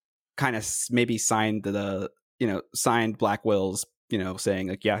kind of maybe signed signed Blackwell's, saying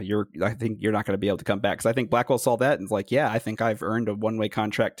like, yeah, I think you're not going to be able to come back. Because I think Blackwell saw that and was like, yeah, I think I've earned a one-way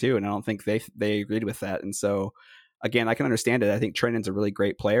contract too, and I don't think they agreed with that. And so, again, I can understand it. I think Trennan's a really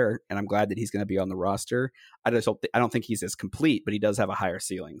great player, and I'm glad that he's going to be on the roster. I don't think he's as complete, but he does have a higher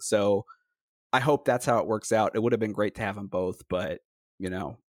ceiling. So I hope that's how it works out. It would have been great to have them both, but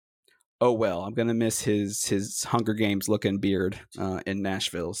oh well. I'm going to miss his Hunger Games looking beard in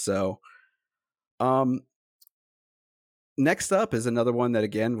Nashville. So, next up is another one that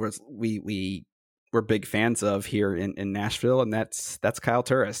again we're big fans of here in Nashville, and that's Kyle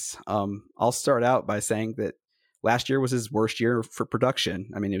Turris. I'll start out by saying that last year was his worst year for production.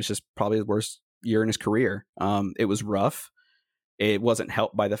 I mean, it was just probably the worst year in his career. It was rough. It wasn't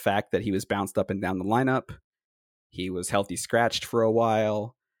helped by the fact that he was bounced up and down the lineup. He was healthy scratched for a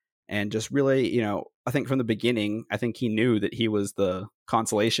while. And just really, I think from the beginning, I think he knew that he was the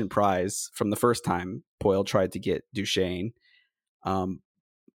consolation prize from the first time Poile tried to get Duchesne. And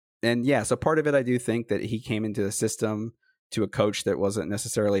yeah, so part of it, I do think that he came into the system to a coach that wasn't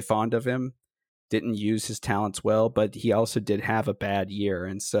necessarily fond of him, didn't use his talents well, but he also did have a bad year.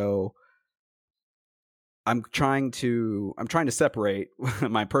 And so I'm trying to separate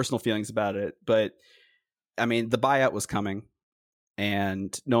my personal feelings about it, but I mean, the buyout was coming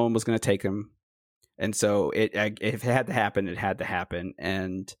and no one was going to take him. And so if it had to happen, it had to happen.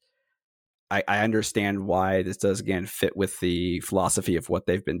 And I understand why this does, again, fit with the philosophy of what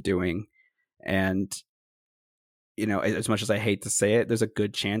they've been doing. And, as much as I hate to say it, there's a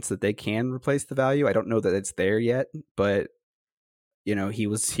good chance that they can replace the value. I don't know that it's there yet, but, he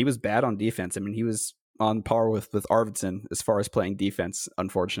was bad on defense. I mean, he was on par with Arvidsson as far as playing defense,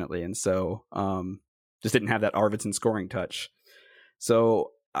 unfortunately. And so just didn't have that Arvidsson scoring touch.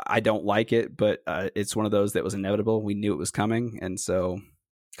 So I don't like it, but it's one of those that was inevitable. We knew it was coming. And so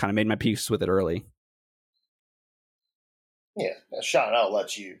kind of made my peace with it early. Yeah. Sean, I'll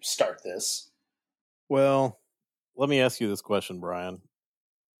let you start this. Well, let me ask you this question, Brian.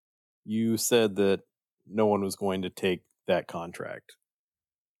 You said that no one was going to take that contract.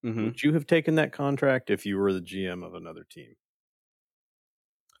 Mm-hmm. Would you have taken that contract if you were the GM of another team?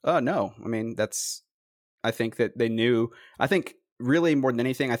 No. I mean, I think that they knew. I think really more than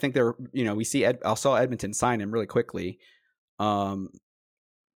anything, I think they're, we see I saw Edmonton sign him really quickly.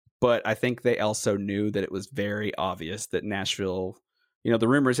 But I think they also knew that it was very obvious that Nashville, the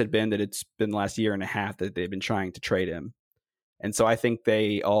rumors had been that it's been the last year and a half that they've been trying to trade him. And so I think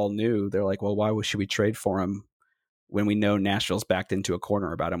they all knew. They're like, well, why should we trade for him when we know Nashville's backed into a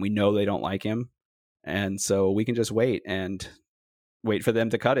corner about him? We know they don't like him. And so we can just wait for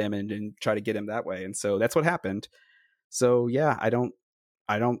them to cut him and try to get him that way. And so that's what happened. So yeah, I don't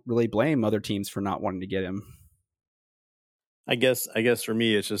really blame other teams for not wanting to get him. I guess for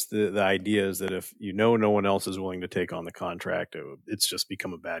me, it's just the idea is that if no one else is willing to take on the contract, it's just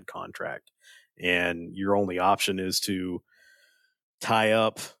become a bad contract. And your only option is to tie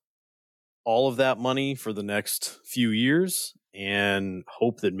up all of that money for the next few years and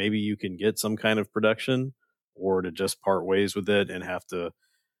hope that maybe you can get some kind of production, or to just part ways with it and have to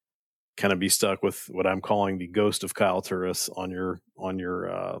kind of be stuck with what I'm calling the ghost of Kyle Turris on your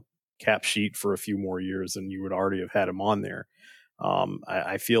cap sheet for a few more years than you would already have had him on there.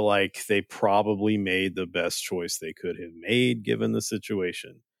 I feel like they probably made the best choice they could have made given the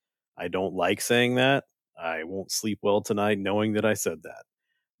situation. I don't like saying that. I won't sleep well tonight knowing that I said that.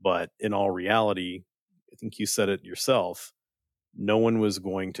 But in all reality, I think you said it yourself, no one was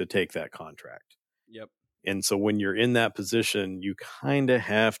going to take that contract. Yep. And so when you're in that position, you kind of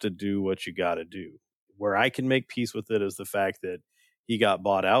have to do what you got to do. Where I can make peace with it is the fact that he got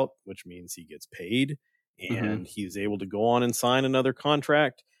bought out, which means he gets paid, and he's able to go on and sign another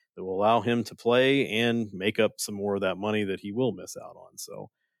contract that will allow him to play and make up some more of that money that he will miss out on. So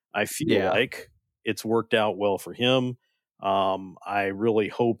I feel like it's worked out well for him. I really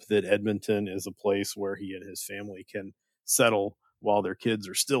hope that Edmonton is a place where he and his family can settle while their kids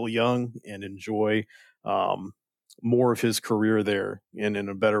are still young and enjoy more of his career there and in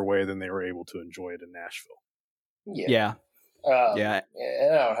a better way than they were able to enjoy it in Nashville. Yeah.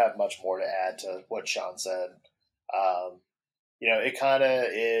 And I don't have much more to add to what Sean said.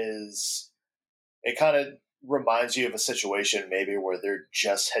 It kind of reminds you of a situation maybe where there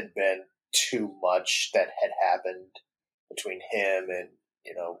just had been too much that had happened between him and,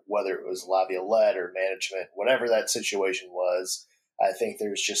 whether it was Laviolette or management, whatever that situation was. I think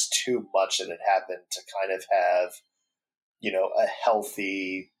there's just too much that had happened to kind of have, a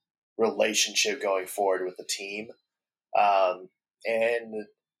healthy relationship going forward with the team. And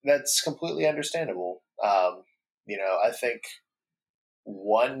that's completely understandable. I think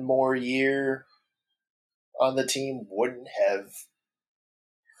one more year on the team wouldn't have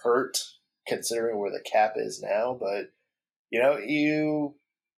hurt considering where the cap is now. But it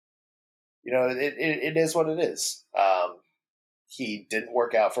is what it is. He didn't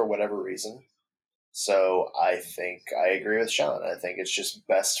work out for whatever reason. So I think I agree with Sean. I think it's just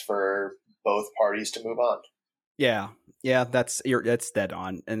best for both parties to move on. Yeah, that's dead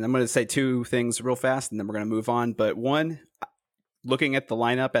on. And I'm going to say two things real fast, and then we're going to move on. But one, looking at the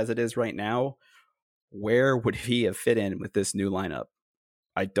lineup as it is right now, where would he have fit in with this new lineup?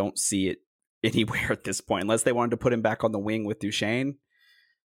 I don't see it anywhere at this point, unless they wanted to put him back on the wing with Duchesne.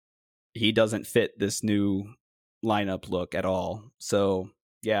 He doesn't fit this new lineup look at all. So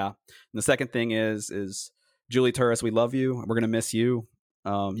yeah. And the second thing is Julie Turris, we love you. We're gonna miss you.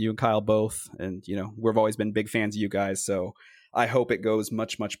 You and Kyle both, and we've always been big fans of you guys. So I hope it goes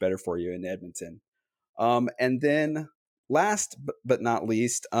much, much better for you in Edmonton. And then last but not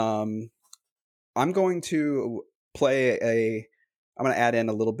least, I'm going to I'm going to add in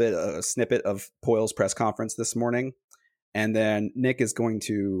a little bit a snippet of Poyle's press conference this morning, and then Nick is going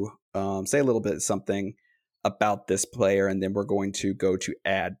to say a little bit something about this player, and then we're going to go to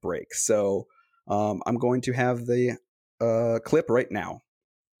ad break. So I'm going to have the clip right now.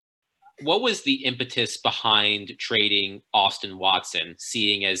 What was the impetus behind trading Austin Watson,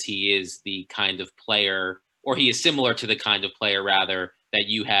 seeing as he is the kind of player, or he is similar to the kind of player, rather, that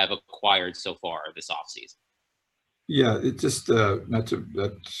you have acquired so far this offseason? Yeah, it just that's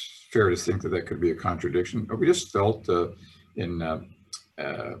fair to think that could be a contradiction. But we just felt in our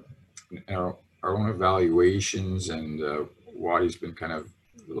own evaluations, and Waddy's been kind of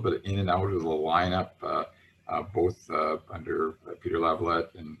a little bit in and out of the lineup, both under Peter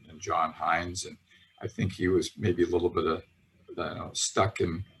Lavalette and John Hines, and I think he was maybe a little bit stuck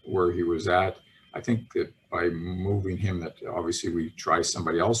in where he was at. I think that by moving him, that obviously we try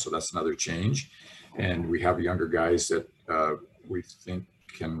somebody else, so that's another change. And we have younger guys that we think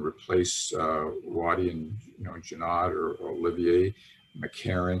can replace Waddy and Janot or Olivier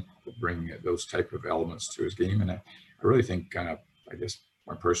McCarron, bring those type of elements to his game. And I really think, kind of, I guess,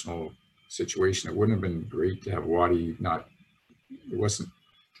 my personal situation, it wouldn't have been great to have Waddy it wasn't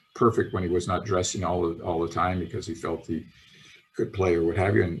perfect when he was not dressing all the time, because he felt he could play or what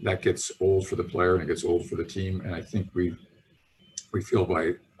have you, and that gets old for the player and it gets old for the team. And I think we feel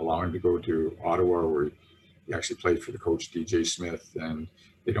by allowing him to go to Ottawa, where he actually played for the coach DJ Smith, and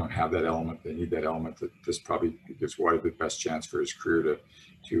they don't have that element. They need that element. That this probably gives Waddy the best chance for his career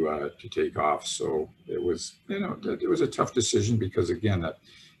to take off. So it was it was a tough decision, because again, that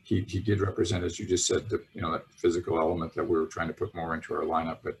he did represent, as you just said, that physical element that we were trying to put more into our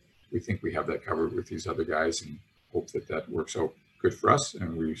lineup. But we think we have that covered with these other guys, and hope that works out good for us.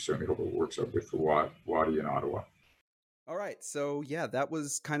 And we certainly hope it works out good for Waddy in Ottawa. All right, so yeah, that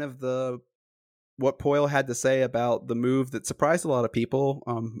was kind of what Poyle had to say about the move that surprised a lot of people,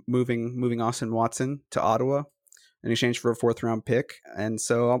 moving Austin Watson to Ottawa in exchange for a 4th round pick. And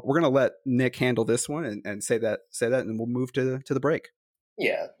so we're going to let Nick handle this one and say that, and we'll move to the break.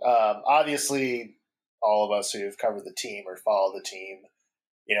 Yeah, obviously, all of us who've covered the team or follow the team,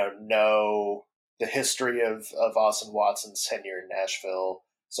 know the history of Austin Watson's tenure in Nashville.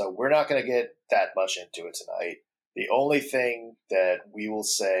 So we're not going to get that much into it tonight. The only thing that we will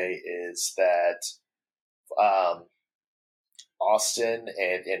say is that Austin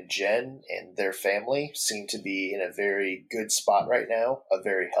and Jen and their family seem to be in a very good spot right now, a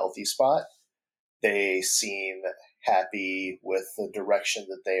very healthy spot. They seem happy with the direction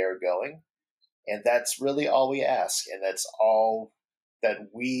that they are going. And that's really all we ask. And that's all that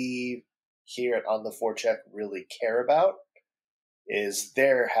we here at On the Forecheck really care about, is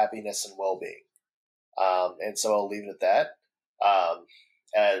their happiness and well-being. And so I'll leave it at that.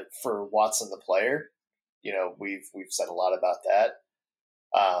 For Watson, the player, we've said a lot about that.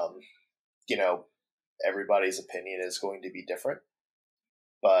 Everybody's opinion is going to be different,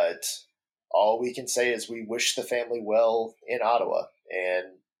 but all we can say is we wish the family well in Ottawa,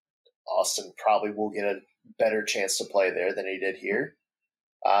 and Austin probably will get a better chance to play there than he did here.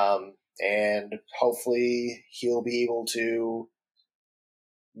 And hopefully he'll be able to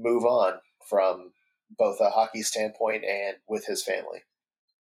move on from both a hockey standpoint and with his family.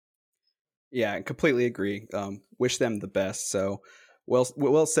 Yeah, I completely agree. Wish them the best. So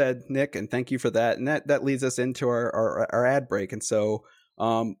well said, Nick, and thank you for that. And that leads us into our ad break. And so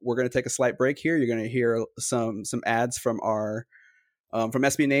we're going to take a slight break here. You're going to hear some ads from from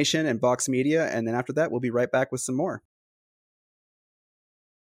SB Nation and Vox Media, and then after that, we'll be right back with some more.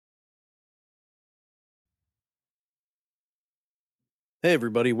 Hey,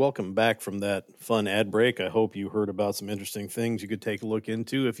 everybody. Welcome back from that fun ad break. I hope you heard about some interesting things you could take a look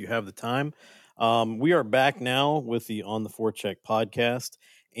into if you have the time. We are back now with the On the Forecheck podcast.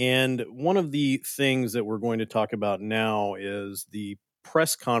 And one of the things that we're going to talk about now is the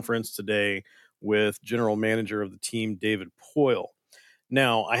press conference today with general manager of the team, David Poile.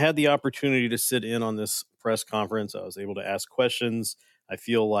 Now, I had the opportunity to sit in on this press conference. I was able to ask questions. I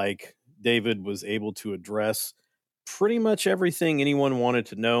feel like David was able to address pretty much everything anyone wanted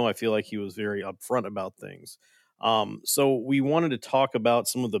to know. I feel like he was very upfront about things. So we wanted to talk about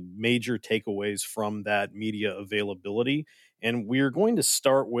some of the major takeaways from that media availability. And we're going to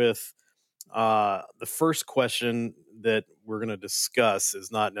start with the first question that we're going to discuss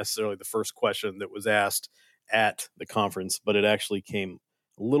is not necessarily the first question that was asked at the conference, but it actually came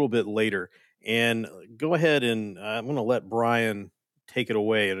a little bit later. And go ahead and I'm going to let Brian take it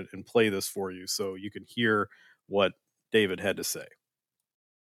away and play this for you so you can hear what David had to say.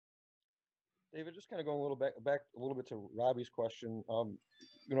 David, just kind of going a little back a little bit to Robbie's question.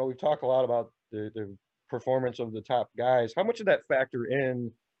 We've talked a lot about the performance of the top guys. How much did that factor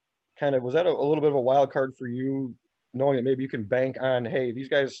in? Kind of was that a little bit of a wild card for you, knowing that maybe you can bank on, hey, these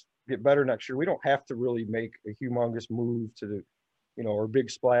guys get better next year. We don't have to really make a humongous move to the, or big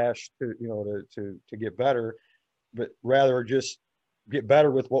splash to get better, but rather just get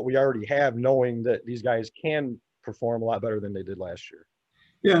better with what we already have, knowing that these guys can perform a lot better than they did last year.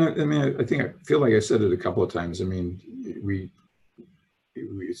 Yeah, I mean, I feel like I said it a couple of times. I mean,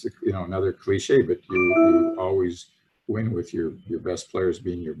 it's another cliche, but you always win with your best players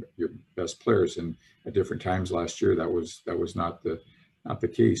being your best players. And at different times last year, that was not the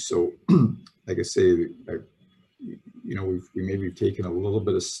case. So, like I say, we've taken a little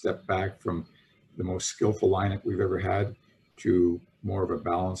bit of step back from the most skillful lineup we've ever had to more of a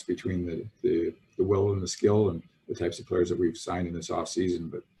balance between the will and the skill and the types of players that we've signed in this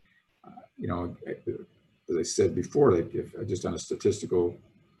offseason. But, as I said before, like if just on a statistical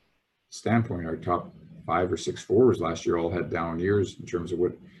standpoint, our top 5 or 6 forwards last year all had down years in terms of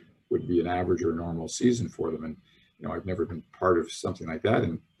what would be an average or normal season for them. And, I've never been part of something like that.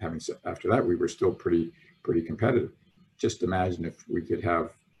 And after that, we were still pretty competitive. Just imagine if we could have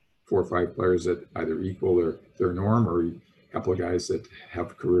 4 or 5 players that either equal their norm or a couple of guys that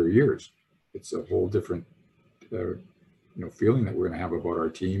have career years. It's a whole different feeling that we're going to have about our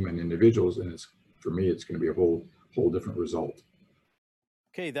team and individuals, and for me it's going to be a whole different result.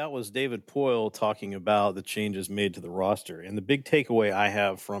 Okay, that was David Poile talking about the changes made to the roster, and the big takeaway I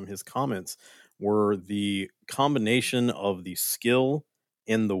have from his comments were the combination of the skill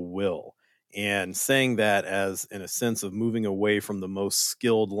and the will, and saying that as in a sense of moving away from the most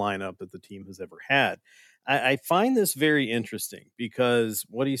skilled lineup that the team has ever had. I find this very interesting because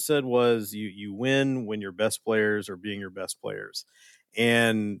what he said was you win when your best players are being your best players.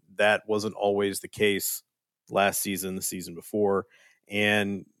 And that wasn't always the case last season, the season before.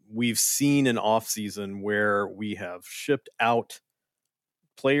 And we've seen an off season where we have shipped out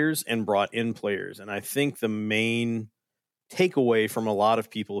players and brought in players. And I think the main takeaway from a lot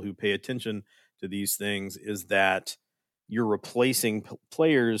of people who pay attention to these things is that you're replacing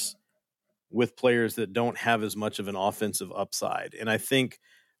players with players that don't have as much of an offensive upside. And I think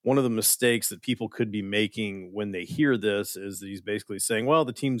one of the mistakes that people could be making when they hear this is that he's basically saying, well,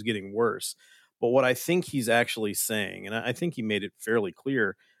 the team's getting worse. But what I think he's actually saying, and I think he made it fairly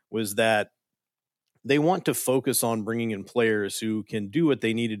clear, was that they want to focus on bringing in players who can do what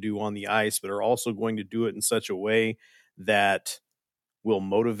they need to do on the ice, but are also going to do it in such a way that will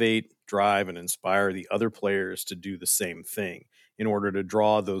motivate, drive, and inspire the other players to do the same thing in order to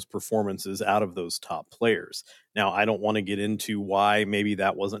draw those performances out of those top players. Now, I don't want to get into why maybe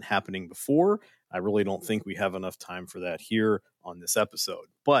that wasn't happening before. I really don't think we have enough time for that here on this episode.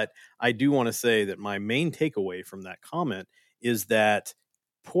 But I do want to say that my main takeaway from that comment is that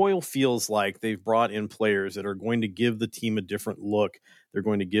Poile feels like they've brought in players that are going to give the team a different look. They're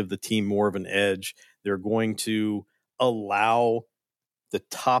going to give the team more of an edge. They're going to allow the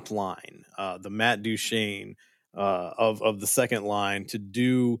top line, the Matt Duchene of the second line, to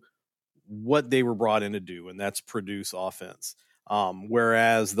do what they were brought in to do, and that's produce offense.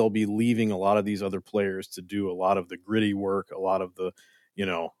 Whereas they'll be leaving a lot of these other players to do a lot of the gritty work, a lot of the,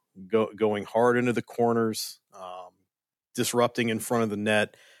 going hard into the corners, disrupting in front of the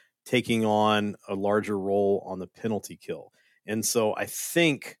net, taking on a larger role on the penalty kill. And so I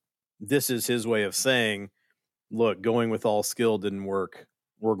think this is his way of saying, look, going with all skill didn't work.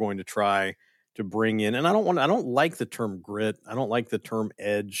 We're going to try to bring in, and I don't like the term grit. I don't like the term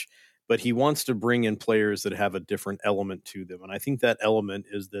edge, but he wants to bring in players that have a different element to them. And I think that element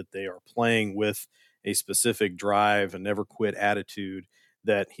is that they are playing with a specific drive, a never quit attitude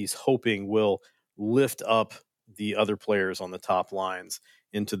that he's hoping will lift up the other players on the top lines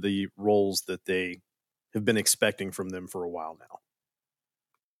into the roles that they have been expecting from them for a while now.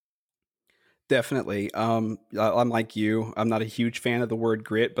 Definitely. I'm like you. I'm not a huge fan of the word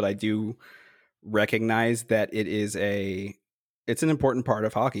grit, but I do recognize that it's an important part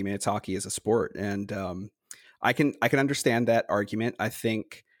of hockey. I mean, it's hockey as a sport, and I can understand that argument. I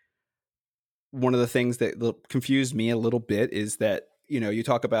think one of the things that confused me a little bit is that, you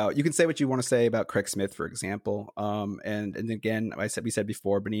talk about, you can say what you want to say about Craig Smith, for example. And again, we said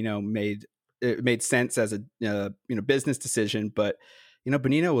before, Bonino made sense as a business decision, but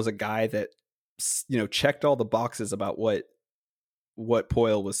Bonino was a guy that checked all the boxes about what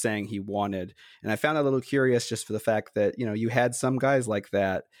Poile was saying he wanted. And I found that a little curious just for the fact that, you had some guys like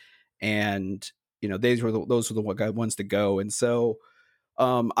that, and, those were the ones to go. And so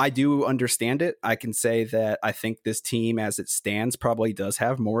I do understand it. I can say that I think this team as it stands probably does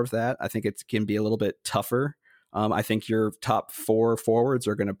have more of that. I think it can be a little bit tougher. I think your top 4 forwards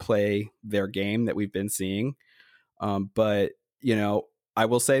are going to play their game that we've been seeing. But, I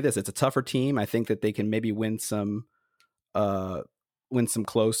will say this, it's a tougher team. I think that they can maybe win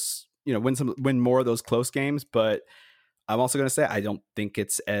close, win more of those close games. But I'm also going to say, I don't think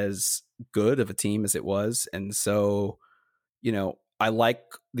it's as good of a team as it was. And so, I like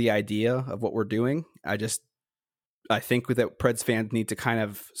the idea of what we're doing. I think that Preds fans need to kind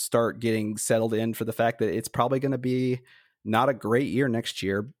of start getting settled in for the fact that it's probably going to be not a great year next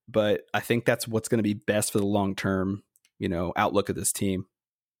year, but I think that's what's going to be best for the long-term, outlook of this team.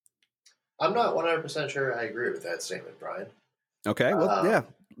 I'm not 100% sure I agree with that statement, Brian. Okay. Well, yeah,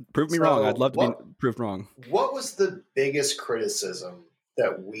 prove me wrong. I'd love to be proved wrong. What was the biggest criticism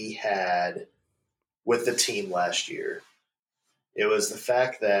that we had with the team last year? It was the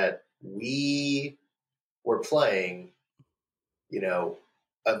fact that we were playing,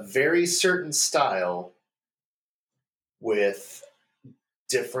 a very certain style with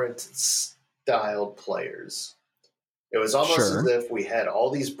different styled players. It was almost as if we had all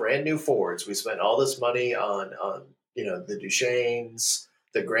these brand new forwards. We spent all this money on the Duchesnes,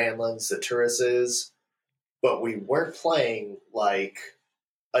 the Granlunds, the Turrises, but we weren't playing like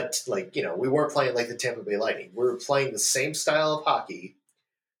we weren't playing like the Tampa Bay Lightning. We were playing the same style of hockey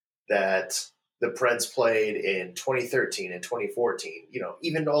that the Preds played in 2013 and 2014,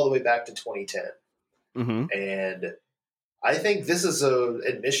 even all the way back to 2010. Mm-hmm. And I think this is an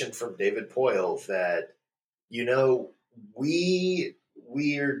admission from David Poile that,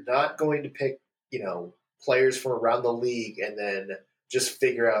 we're not going to pick, players from around the league and then just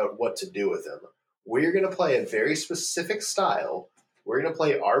figure out what to do with them. We're going to play a very specific style. We're going to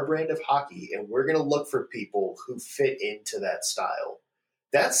play our brand of hockey, and we're going to look for people who fit into that style.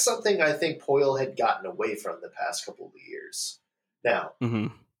 That's something I think Poile had gotten away from the past couple of years. Now,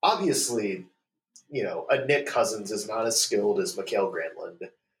 obviously, a Nick Cousins is not as skilled as Mikael Granlund,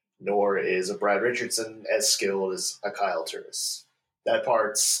 nor is a Brad Richardson as skilled as a Kyle Turris. That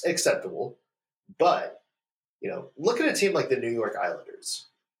part's acceptable. But, look at a team like the New York Islanders.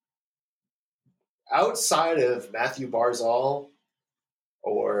 Outside of Matthew Barzal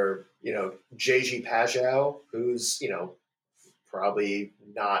or, JG Pajau, who's, probably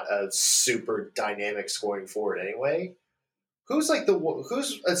not a super dynamic scoring forward anyway, who's a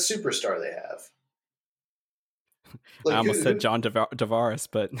superstar they have? I almost said John Tavares,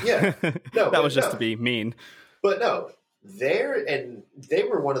 but yeah, no, that was just to be mean. But no, they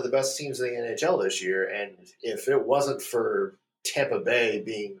were one of the best teams in the NHL this year, and if it wasn't for Tampa Bay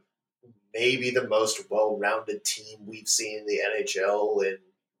being maybe the most well-rounded team we've seen in the NHL in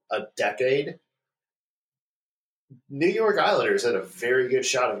a decade, New York Islanders had a very good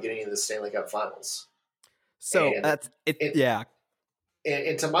shot of getting into the Stanley Cup Finals. So that's it. Yeah.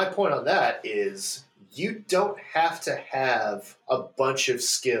 And to my point on that is, you don't have to have a bunch of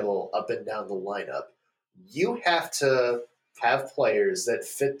skill up and down the lineup. You have to have players that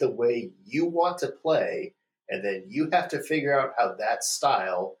fit the way you want to play, and then you have to figure out how that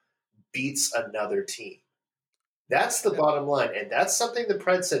style beats another team. That's the bottom line, and that's something the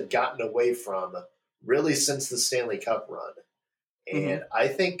Preds had gotten away from really since the Stanley Cup run. And I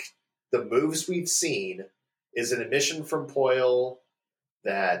think the moves we've seen is an admission from Poile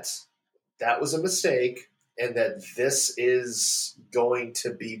that was a mistake, and that this is going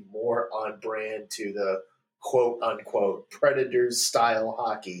to be more on brand to the quote-unquote Predators style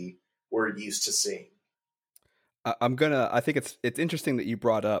hockey we're used to seeing. I think it's interesting that you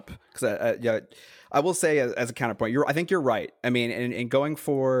brought up, because I will say as a counterpoint, I think you're right. I mean, and going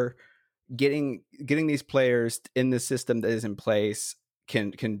for getting these players in the system that is in place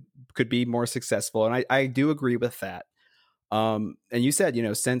could be more successful. And I do agree with that. And you said,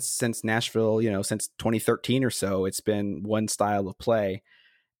 since Nashville, since 2013 or so, it's been one style of play.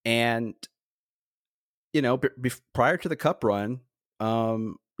 And, prior to the Cup run,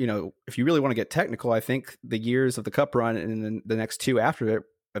 if you really want to get technical, I think the years of the Cup run and then the next two after it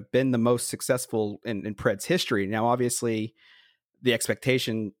have been the most successful in Pred's history. Now, obviously, the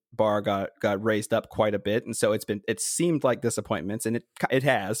expectation bar got raised up quite a bit, and so it seemed like disappointments, and it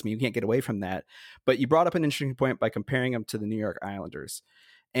has. I mean, you can't get away from that. But you brought up an interesting point by comparing them to the New York Islanders,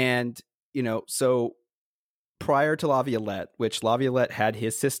 and so prior to Laviolette, which Laviolette had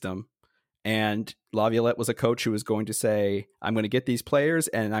his system. And Laviolette was a coach who was going to say, I'm going to get these players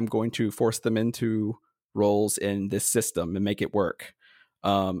and I'm going to force them into roles in this system and make it work.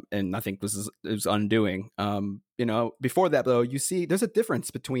 And I think it was undoing. Before that, though, you see there's a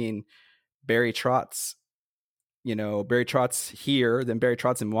difference between Barry Trotz, Barry Trotz here, then Barry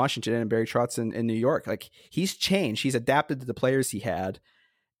Trotz in Washington and Barry Trotz in New York. Like, he's changed. He's adapted to the players he had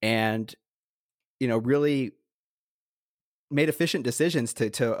and, really made efficient decisions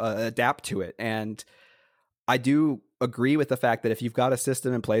to adapt to it. And I do agree with the fact that if you've got a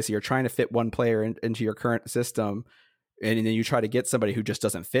system in place, you're trying to fit one player into your current system, and then you try to get somebody who just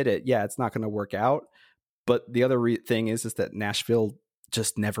doesn't fit it. Yeah, it's not going to work out. But the other thing is that Nashville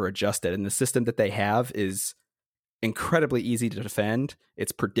just never adjusted. And the system that they have is incredibly easy to defend.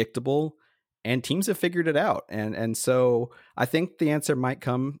 It's predictable. And teams have figured it out. And so I think the answer might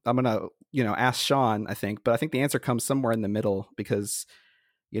come, I'm going to, ask Sean, I think, but I think the answer comes somewhere in the middle because,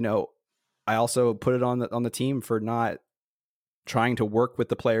 I also put it on the team for not trying to work with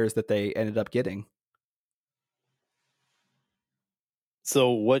the players that they ended up getting.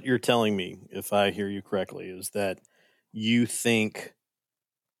 So what you're telling me, if I hear you correctly, is that you think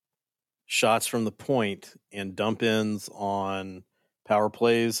shots from the point and dump ins on power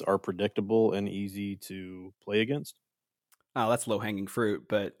plays are predictable and easy to play against? Oh, that's low hanging fruit.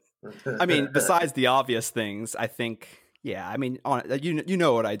 But I mean, besides the obvious things, I think, yeah, I mean, you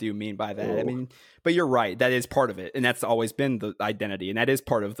know what I do mean by that. I mean, but you're right. That is part of it. And that's always been the identity. And that is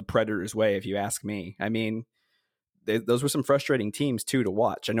part of the Predators way, if you ask me. I mean, those were some frustrating teams too to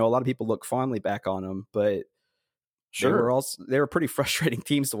watch. I know a lot of people look fondly back on them, but sure, they were pretty frustrating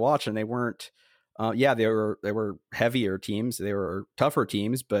teams to watch, and they weren't. They were heavier teams, they were tougher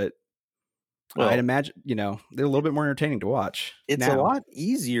teams, but I'd imagine they're a little bit more entertaining to watch. It's a lot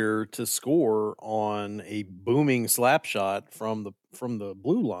easier to score on a booming slap shot from the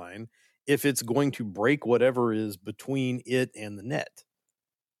blue line if it's going to break whatever is between it and the net,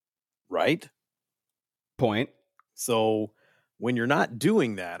 right? Point. So when you're not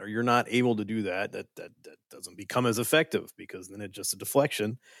doing that, or you're not able to do that, that doesn't become as effective, because then it's just a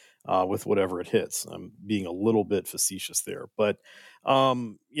deflection with whatever it hits. I'm being a little bit facetious there, but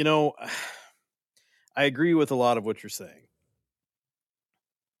I agree with a lot of what you're saying.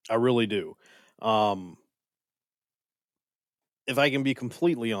 I really do. If I can be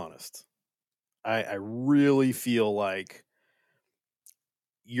completely honest, I really feel like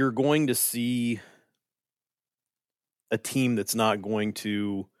you're going to see a team that's not going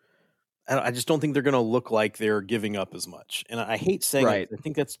to, I just don't think they're going to look like they're giving up as much. And I hate saying it. I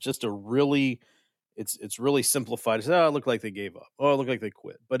think that's just it's really simplified. It's, it looked like they gave up. Oh, it looked like they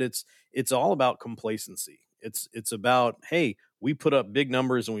quit. But it's all about complacency. It's about, hey, we put up big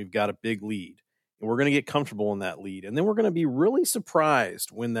numbers and we've got a big lead, and we're going to get comfortable in that lead. And then we're going to be really surprised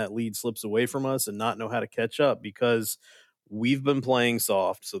when that lead slips away from us and not know how to catch up, because we've been playing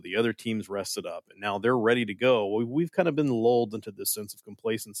soft, so the other team's rested up, and now they're ready to go. We've kind of been lulled into this sense of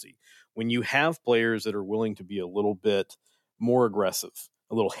complacency. When you have players that are willing to be a little bit more aggressive,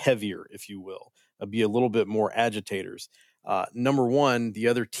 a little heavier, if you will, be a little bit more agitators. Number one, the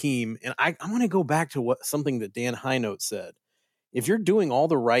other team, and I want to go back to something that Dan Highnote said. If you're doing all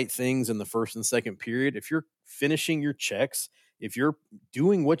the right things in the first and second period, if you're finishing your checks, if you're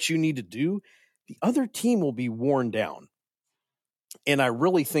doing what you need to do, the other team will be worn down. And I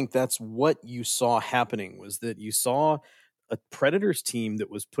really think that's what you saw happening, was that you saw a Predators team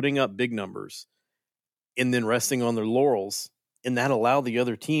that was putting up big numbers and then resting on their laurels, and that allowed the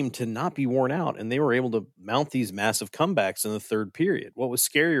other team to not be worn out, and they were able to mount these massive comebacks in the third period. What was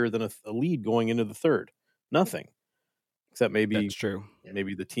scarier than a lead going into the third? Nothing, except maybe that's true.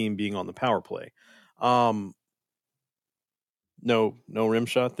 Maybe the team being on the power play. No rim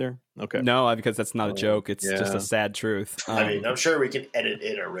shot there. Okay. No, because that's not a joke. It's just a sad truth. I mean, I'm sure we can edit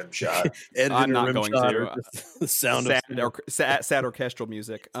in a rim shot. I'm not going to. The sound sad orchestral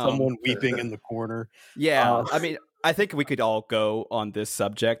music. Someone weeping in the corner. Yeah. I mean, I think we could all go on this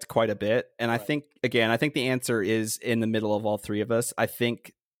subject quite a bit. And I Right. think, again, I think the answer is in the middle of all three of us. I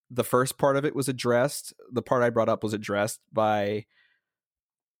think the first part of it was addressed. The part I brought up was addressed by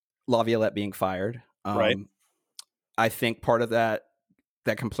Laviolette being fired. Right. I think part of that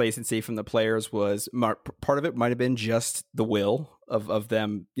complacency from the players was part of it might have been just the will of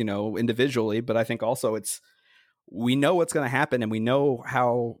them, individually. But I think also we know what's going to happen and we know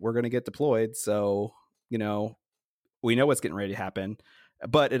how we're going to get deployed. So, we know what's getting ready to happen.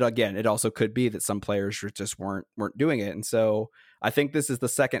 But it also could be that some players just weren't doing it. And so I think this is the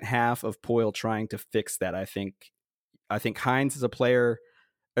second half of Poyle trying to fix that. I think Hines is a player,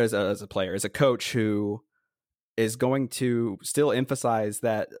 as a coach who is going to still emphasize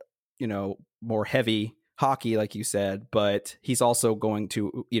that, more heavy hockey, like you said, but he's also going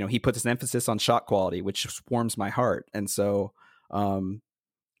to, he puts an emphasis on shot quality, which warms my heart. And so,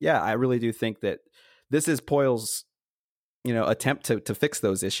 I really do think that this is Poyle's, attempt to fix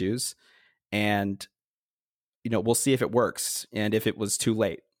those issues. And, we'll see if it works and if it was too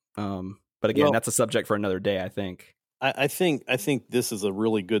late. But again, that's a subject for another day, I think. I think this is a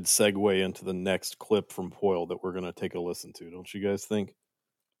really good segue into the next clip from Poyle that we're going to take a listen to. Don't you guys think?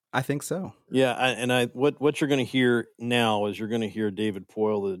 I think so. Yeah, what you're going to hear now is you're going to hear David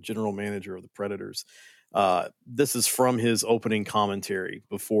Poyle, the general manager of the Predators. This is from his opening commentary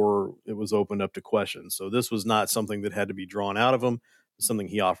before it was opened up to questions. So this was not something that had to be drawn out of him. It's something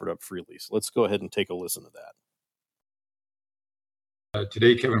he offered up freely. So let's go ahead and take a listen to that.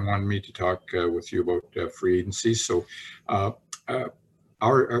 Today, Kevin wanted me to talk with you about free agency. So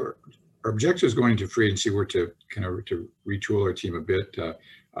our objectives going into free agency were to retool our team a bit,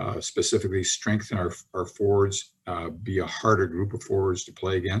 specifically strengthen our forwards, be a harder group of forwards to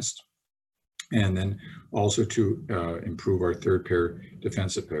play against, and then also to improve our third pair,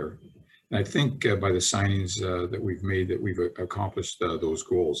 defensive pair. And I think by the signings that we've made, that we've accomplished those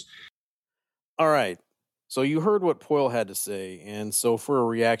goals. All right. So you heard what Poyle had to say, and so for a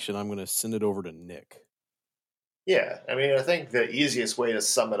reaction, I'm going to send it over to Nick. Yeah, I mean, I think the easiest way to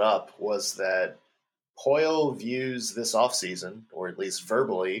sum it up was that Poyle views this offseason, or at least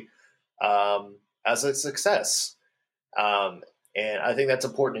verbally, as a success. And I think that's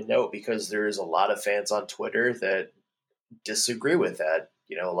important to note because there's a lot of fans on Twitter that disagree with that.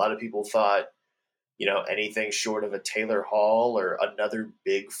 A lot of people thought, anything short of a Taylor Hall or another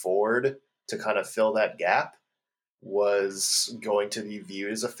big forward to kind of fill that gap was going to be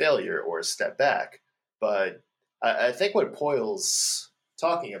viewed as a failure or a step back. But I think what Poyle's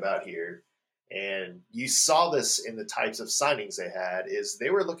talking about here, and you saw this in the types of signings they had, is they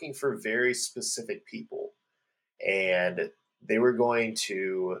were looking for very specific people. And they were going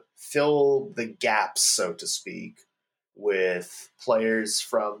to fill the gaps, so to speak, with players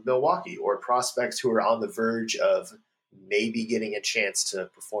from Milwaukee or prospects who are on the verge of maybe getting a chance to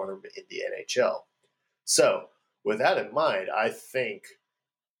perform in the NHL. So, with that in mind, I think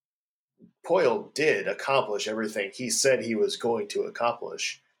Poyle did accomplish everything he said he was going to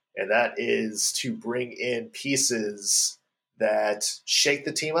accomplish, and that is to bring in pieces that shake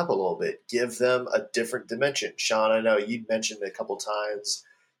the team up a little bit, give them a different dimension. Sean, I know you mentioned a couple times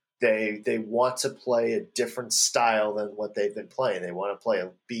they want to play a different style than what they've been playing. They want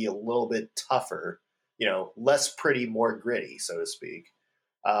to be a little bit tougher, less pretty, more gritty, so to speak.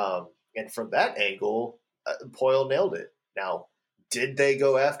 And from that angle, Poyle nailed it. Now, did they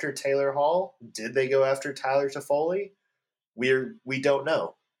go after Taylor Hall? Did they go after Tyler Toffoli? We don't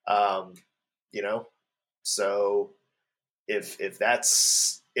know. So if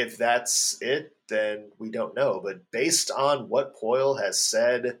that's it, then we don't know. But based on what Poyle has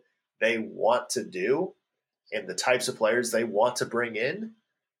said they want to do and the types of players they want to bring in,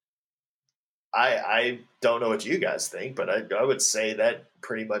 I don't know what you guys think, but I would say that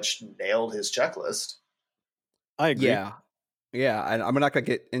pretty much nailed his checklist. I agree. Yeah. And I'm not going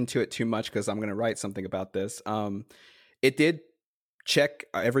to get into it too much because I'm going to write something about this. It did check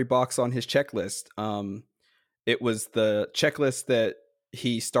every box on his checklist. It was the checklist that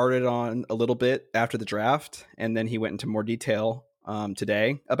he started on a little bit after the draft, and then he went into more detail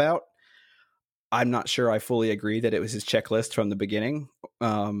today about. I'm not sure I fully agree that it was his checklist from the beginning.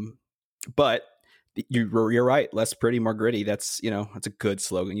 But you're right. Less pretty, more gritty. That's a good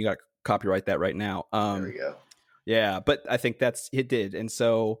slogan. You got to copyright that right now. There we go. Yeah, but I think it did. And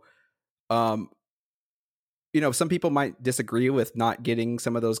so, some people might disagree with not getting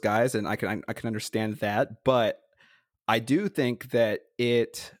some of those guys, and I can understand that. But I do think that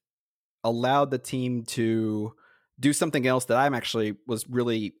it allowed the team to do something else that I'm actually was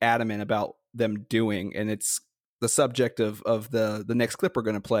really adamant about them doing, and it's the subject of the next clip we're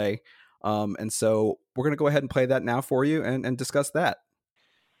going to play. And so we're going to go ahead and play that now for you and discuss that.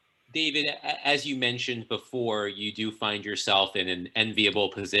 David, as you mentioned before, you do find yourself in an enviable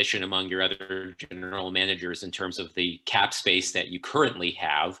position among your other general managers in terms of the cap space that you currently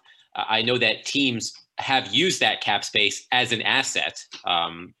have. I know that teams have used that cap space as an asset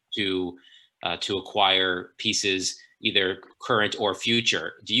to acquire pieces, either current or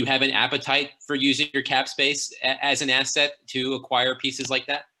future. Do you have an appetite for using your cap space as an asset to acquire pieces like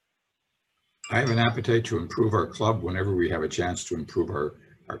that? I have an appetite to improve our club whenever we have a chance to improve our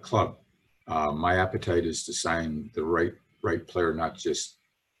club. My appetite is to sign the right player, not just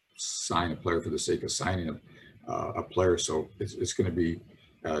sign a player for the sake of signing a player. So it's going to be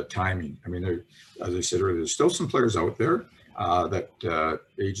timing. I mean, as I said earlier, there's still some players out there that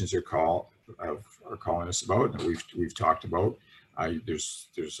agents are calling us about, and we've talked about.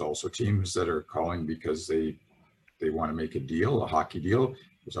 There's also teams that are calling because they want to make a deal, a hockey deal.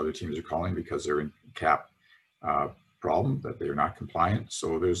 There's other teams are calling because they're in cap problem, that they're not compliant.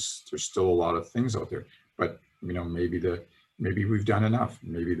 So there's still a lot of things out there. But maybe we've done enough.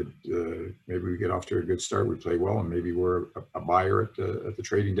 Maybe we get off to a good start. We play well, and maybe we're a buyer at the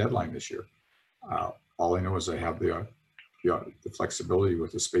trading deadline this year. All I know is I have the flexibility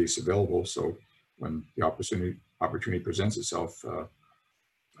with the space available. So when the opportunity presents itself,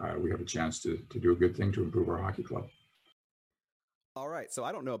 we have a chance to do a good thing to improve our hockey club. All right, so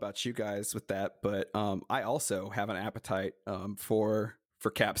I don't know about you guys with that, but I also have an appetite for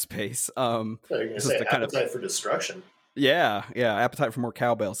cap space. You're going to say appetite for destruction. Yeah, appetite for more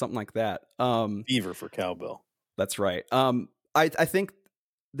cowbell, something like that. Fever for cowbell. That's right. I think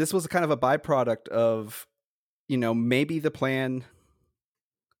this was kind of a byproduct of, maybe the plan.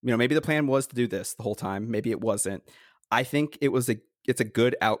 Maybe the plan was to do this the whole time. Maybe it wasn't. I think it's a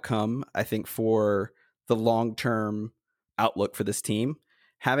good outcome. I think for the long-term outlook for this team,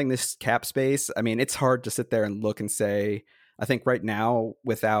 having this cap space. I mean, it's hard to sit there and look and say, I think right now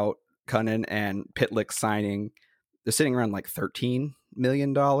without Cunnin and Pitlick signing, they're sitting around like $13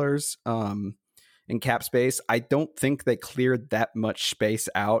 million in cap space. I don't think they cleared that much space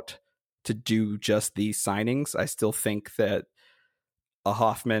out to do just these signings. I still think that a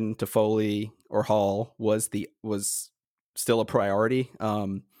Hoffman, Toffoli, or Hall was still a priority.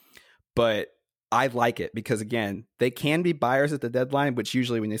 But I like it because, again, they can be buyers at the deadline, which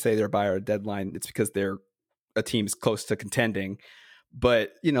usually when they say they're a buyer at deadline, it's because they're a team's close to contending.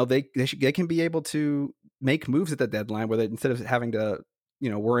 But, they can be able to make moves at the deadline where instead of having to,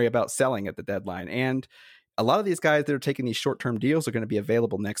 worry about selling at the deadline. And a lot of these guys that are taking these short-term deals are going to be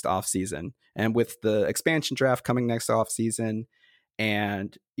available next offseason. And with the expansion draft coming next offseason,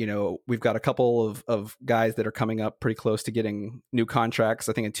 and, we've got a couple of guys that are coming up pretty close to getting new contracts.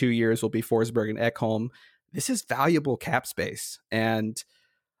 I think in 2 years will be Forsberg and Ekholm. This is valuable cap space. And,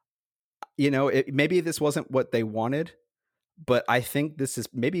 maybe this wasn't what they wanted, but I think this is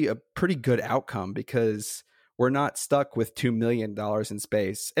maybe a pretty good outcome because we're not stuck with $2 million in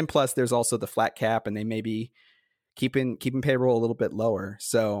space. And plus there's also the flat cap, and they may be keeping payroll a little bit lower.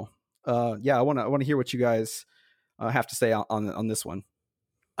 So I want to hear what you guys have to say on this one.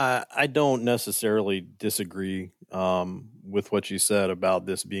 I don't necessarily disagree with what you said about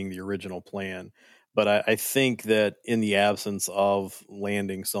this being the original plan, but I think that in the absence of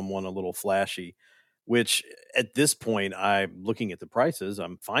landing someone a little flashy, which at this point, I'm looking at the prices,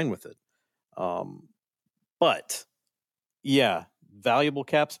 I'm fine with it. But yeah, valuable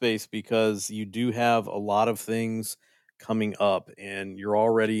cap space because you do have a lot of things coming up and you're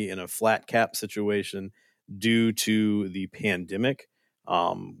already in a flat cap situation due to the pandemic.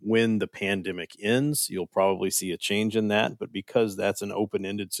 When the pandemic ends, you'll probably see a change in that. But because that's an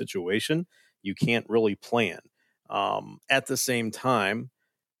open-ended situation, you can't really plan. At the same time,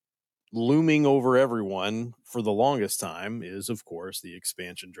 looming over everyone for the longest time is, of course, the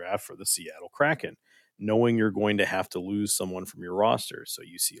expansion draft for the Seattle Kraken, knowing you're going to have to lose someone from your roster. So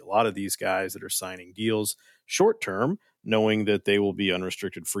you see a lot of these guys that are signing deals short-term, knowing that they will be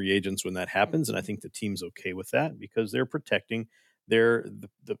unrestricted free agents when that happens. And I think the team's okay with that because they're protecting they're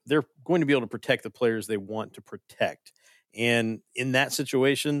going to be able to protect the players they want to protect. And in that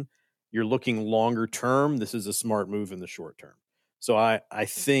situation, you're looking longer term. This is a smart move in the short term. So I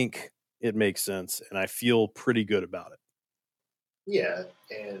think it makes sense, and I feel pretty good about it. Yeah,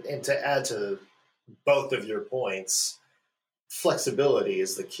 and to add to both of your points, flexibility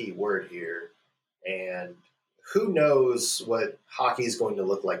is the key word here. And who knows what hockey is going to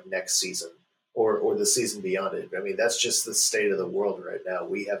look like next season or the season beyond it. I mean, that's just the state of the world right now.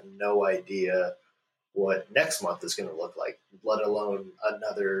 We have no idea what next month is going to look like, let alone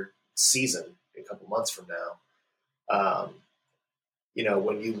another season a couple months from now.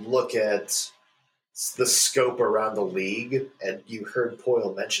 When you look at the scope around the league, and you heard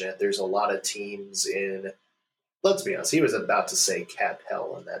Poyle mention it, there's a lot of teams in, let's be honest, he was about to say cap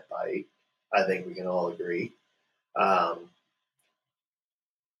hell in that bite. I think we can all agree. And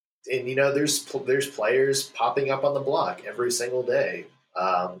there's players popping up on the block every single day.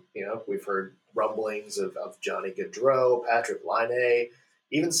 We've heard rumblings of Johnny Gaudreau, Patrick Laine,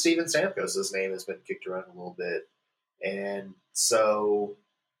 even Steven Stamkos' name has been kicked around a little bit. And so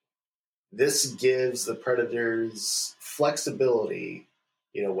this gives the Predators flexibility,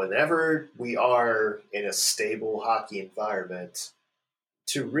 whenever we are in a stable hockey environment,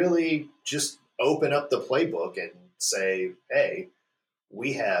 to really just open up the playbook and say, hey,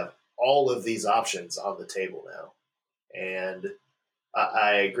 we have all of these options on the table now. And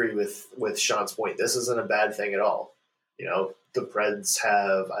I agree with Sean's point. This isn't a bad thing at all. The Preds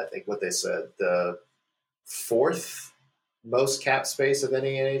have, I think what they said, the 4th most cap space of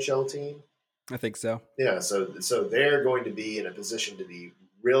any NHL team. I think so. Yeah, so they're going to be in a position to be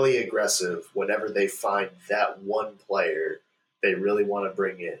really aggressive whenever they find that one player they really want to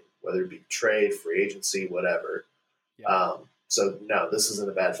bring in, whether it be trade, free agency, whatever. Yeah. So no, this isn't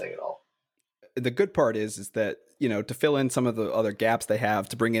a bad thing at all. The good part is that, to fill in some of the other gaps they have,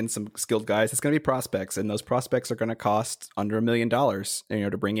 to bring in some skilled guys, it's going to be prospects, and those prospects are going to cost under $1 million,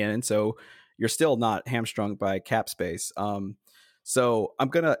 to bring in. And so you're still not hamstrung by cap space. So I'm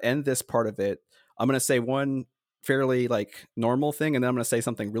going to end this part of it. I'm going to say one fairly normal thing, and then I'm going to say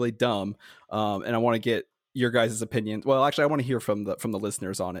something really dumb. And I want to get your guys' opinion. Well, actually, I want to hear from the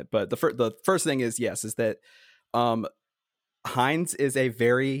listeners on it. But the first thing is that Hines is a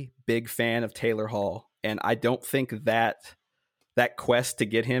very big fan of Taylor Hall, and I don't think that quest to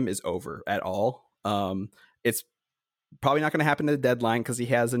get him is over at all. It's probably not going to happen at the deadline because he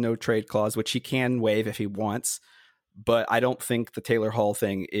has a no trade clause, which he can waive if he wants. But I don't think the Taylor Hall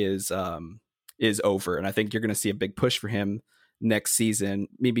thing is over, and I think you're going to see a big push for him next season,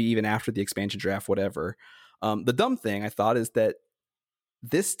 maybe even after the expansion draft, whatever. The dumb thing I thought is that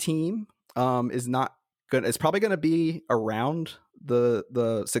this team is not good. It's probably going to be around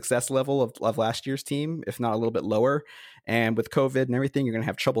the success level of last year's team, if not a little bit lower. And with COVID and everything, you're going to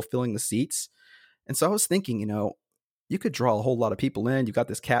have trouble filling the seats. And so I was thinking, you could draw a whole lot of people in. You've got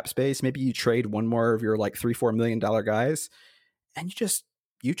this cap space. Maybe you trade one more of your $3-4 million guys, and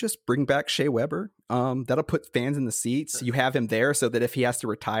you just bring back Shea Weber. That'll put fans in the seats. You have him there so that if he has to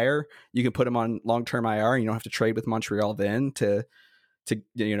retire, you can put him on long-term IR, and you don't have to trade with Montreal then to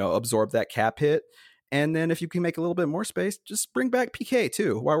absorb that cap hit. And then if you can make a little bit more space, just bring back PK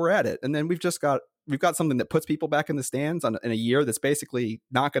too while we're at it. And then we've got something that puts people back in the stands in a year that's basically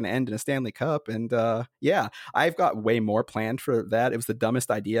not going to end in a Stanley Cup. And I've got way more planned for that. It was the dumbest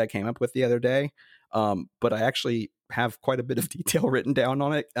idea I came up with the other day. But I actually have quite a bit of detail written down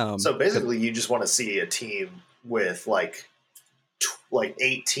on it. So basically you just want to see a team with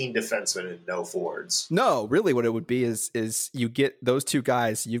 18 defensemen and no forwards. No, really what it would be is you get those two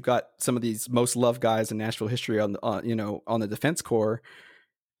guys. You've got some of these most loved guys in Nashville history on the defense core.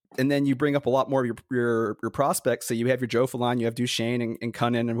 And then you bring up a lot more of your prospects. So you have your Joe Falon, you have Duchesne and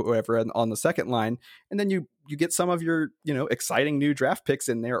Cunnin and whoever on the second line. And then you get some of your, exciting new draft picks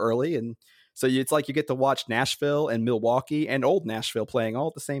in there early. And so it's like you get to watch Nashville and Milwaukee and old Nashville playing all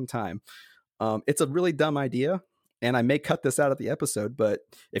at the same time. It's a really dumb idea. And I may cut this out of the episode, but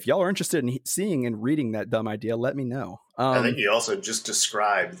if y'all are interested in seeing and reading that dumb idea, let me know. I think you also just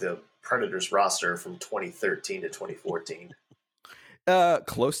described the Predators roster from 2013 to 2014.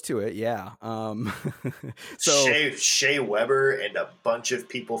 Close to it, yeah. So Shea Weber and a bunch of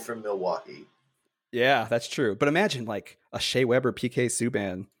people from Milwaukee. Yeah, that's true. But imagine a Shea Weber PK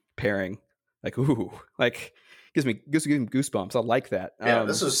Subban pairing. Gives me goosebumps. I like that. Yeah, if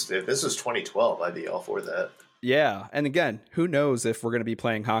this was 2012, I'd be all for that. Yeah, and again, who knows if we're going to be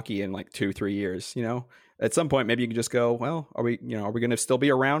playing hockey in 2-3 years? At some point, maybe you can just go, well, are we going to still be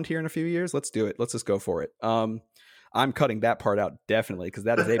around here in a few years? Let's do it. Let's just go for it. I'm cutting that part out definitely because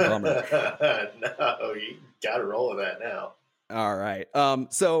that is a bummer. No, you got to roll with that now. All right.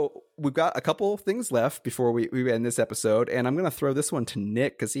 So we've got a couple things left before we end this episode, and I'm going to throw this one to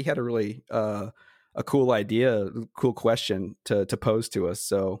Nick because he had a really a cool idea, cool question to pose to us.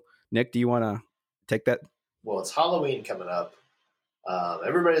 So Nick, do you want to take that? Well, it's Halloween coming up.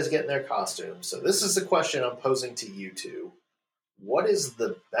 Everybody's getting their costumes. So this is the question I'm posing to you two. What is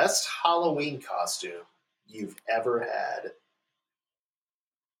the best Halloween costume you've ever had?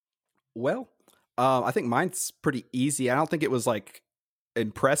 Well, I think mine's pretty easy. I don't think it was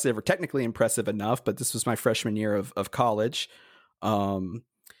impressive or technically impressive enough, but this was my freshman year of college.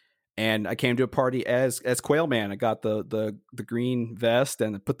 And I came to a party as Quail Man. I got the green vest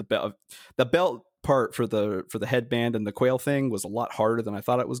and put the belt part for the headband and the quail thing was a lot harder than I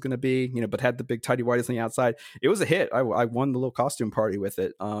thought it was going to be, but had the big tidy whities on the outside. It was a hit. I won the little costume party with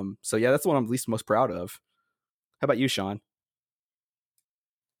it. So yeah, that's the one I'm least most proud of. How about you, Sean?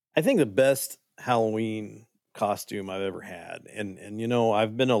 I think the best Halloween costume I've ever had, and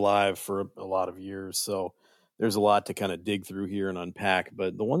I've been alive for a lot of years, so there's a lot to kind of dig through here and unpack.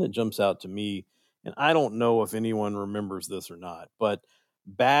 But the one that jumps out to me, and I don't know if anyone remembers this or not, but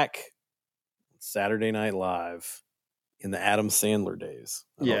back Saturday Night Live in the Adam Sandler days.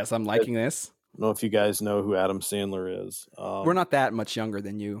 Yes, I'm liking this. I don't know if you guys know who Adam Sandler is. We're not that much younger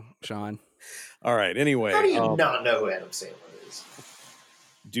than you, Sean. All right. Anyway, how do you not know who Adam Sandler is?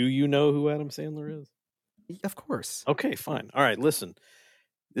 Do you know who Adam Sandler is? Of course. Okay, fine. All right, listen.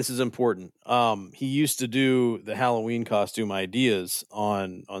 This is important. He used to do the Halloween costume ideas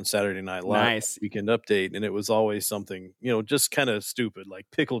on Saturday Night Live. Nice. Weekend Update, and it was always something, just kind of stupid, like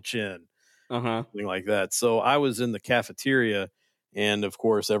pickle chin. Something like that. So I was in the cafeteria, and of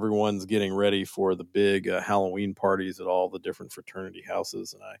course, everyone's getting ready for the big Halloween parties at all the different fraternity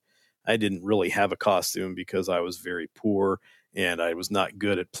houses. And I didn't really have a costume because I was very poor and I was not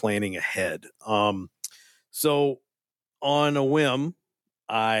good at planning ahead. So on a whim,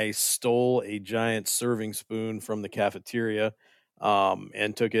 I stole a giant serving spoon from the cafeteria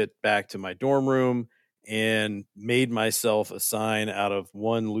and took it back to my dorm room and made myself a sign out of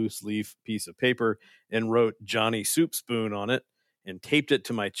one loose leaf piece of paper and wrote Johnny Soup Spoon on it and taped it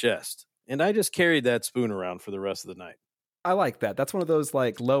to my chest. And I just carried that spoon around for the rest of the night. I like that. That's one of those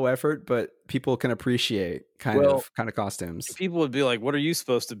like low effort, but people can appreciate kind of costumes. People would be like, "What are you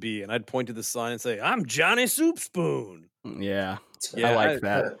supposed to be?" And I'd point to the sign and say, "I'm Johnny Soup Spoon." Yeah, I like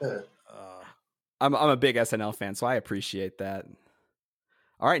that. I'm a big SNL fan, so I appreciate that.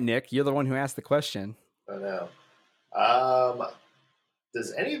 All right, Nick, you're the one who asked the question. I know.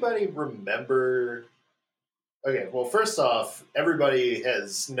 Does anybody remember? Okay, well, first off, everybody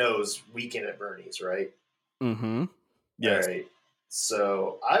knows Weekend at Bernie's, right? Mm-hmm. Yes. All right.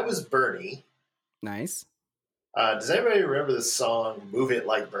 So I was Bernie. Nice. Does anybody remember the song "Move It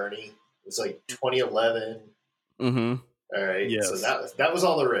Like Bernie"? It was like 2011. Mm-hmm. All right. Yes. So that was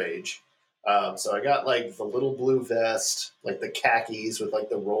all the rage. So I got like the little blue vest, like the khakis with like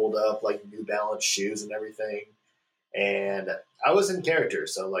the rolled up like New Balance shoes and everything. And I was in character.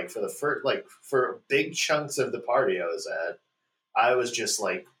 So like for big chunks of the party I was at, I was just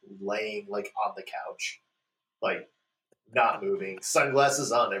like laying like on the couch, like not moving,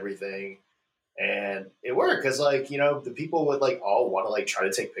 sunglasses on, everything. And it worked because like, the people would like all want to like try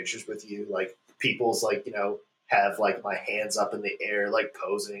to take pictures with you. Like people's like, have like my hands up in the air, like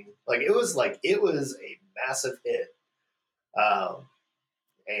posing. Like it was a massive hit.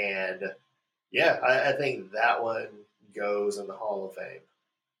 And yeah, I think that one goes in the Hall of Fame.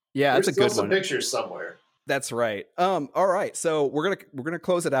 Yeah, that's a good one. Pictures somewhere. That's right. All right. So we're gonna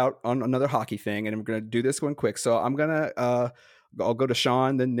close it out on another hockey thing, and we're gonna do this one quick. So I'm gonna I'll go to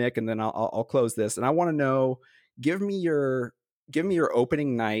Sean, then Nick, and then I'll close this. And I want to know, give me your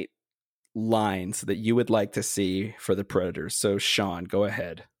opening night lines that you would like to see for the Predators. So Sean, go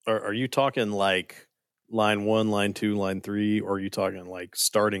ahead. Are you talking like line 1, line 2, line 3, or are you talking like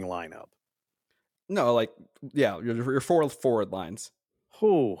starting lineup? No, like your forward lines.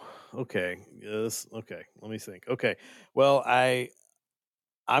 Oh, okay. Yes. Okay. Let me think. Okay. Well,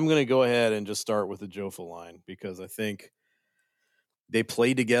 I'm going to go ahead and just start with the Jofa line because I think they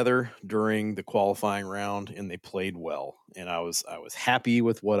played together during the qualifying round and they played well. And I was happy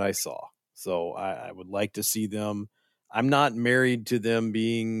with what I saw. So I would like to see them. I'm not married to them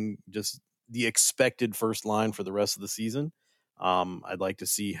being just the expected first line for the rest of the season. I'd like to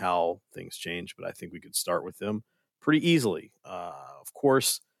see how things change, but I think we could start with them pretty easily. Of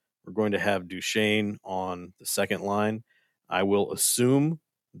course, we're going to have Duchesne on the second line. I will assume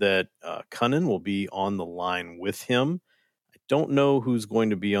that Cunnin will be on the line with him. I don't know who's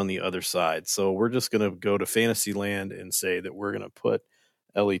going to be on the other side, so we're just going to go to Fantasyland and say that we're going to put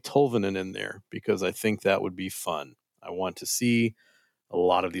Ellie Tolvanen in there because I think that would be fun. I want to see a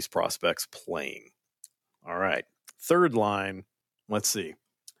lot of these prospects playing. All right. Third line. Let's see.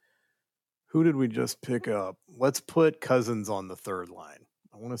 Who did we just pick up? Let's put Cousins on the third line.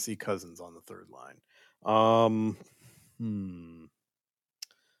 I want to see Cousins on the third line.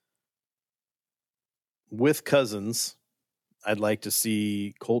 With Cousins, I'd like to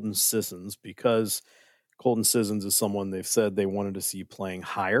see Colton Sissons because Colton Sissons is someone they've said they wanted to see playing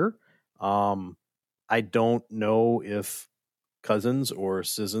higher. I don't know if Cousins or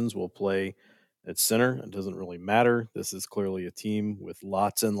Sissons will play at center. It doesn't really matter. This is clearly a team with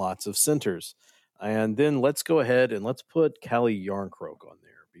lots and lots of centers. And then let's go ahead and let's put Calle Yarncroke on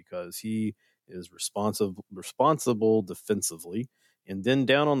there because he is responsible defensively. And then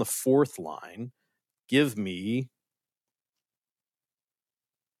down on the fourth line, give me.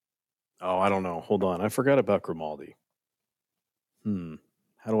 Oh, I don't know. Hold on. I forgot about Grimaldi. How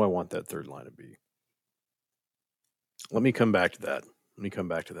do I want that third line to be? Let me come back to that.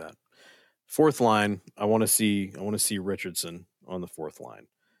 Fourth line, I want to see Richardson on the fourth line.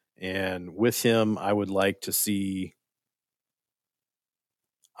 And with him, I want to see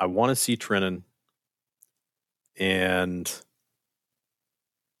Trenin, and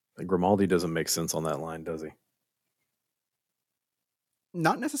Grimaldi doesn't make sense on that line, does he?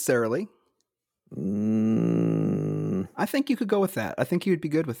 Not necessarily. I think you could go with that. I think you'd be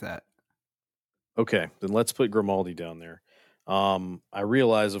good with that. Okay, then let's put Grimaldi down there. I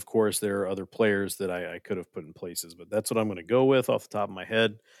realize, of course, there are other players that I could have put in places, but that's what I'm going to go with off the top of my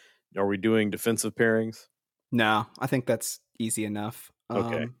head. Are we doing defensive pairings? No, I think that's easy enough.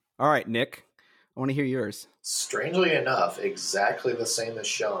 Okay. All right, Nick, I want to hear yours. Strangely enough, exactly the same as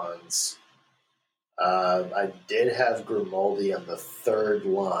Sean's. I did have Grimaldi on the third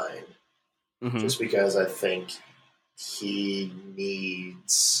line, just because I think he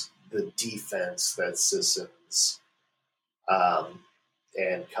needs the defense that Sissons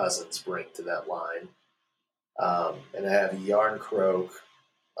and Cousins bring to that line. And I have Yarncroke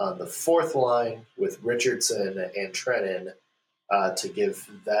on the fourth line with Richardson and Trenin to give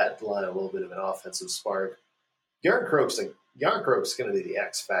that line a little bit of an offensive spark. Yarncroke's going to be the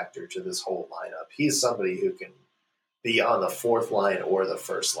X factor to this whole lineup. He's somebody who can be on the fourth line or the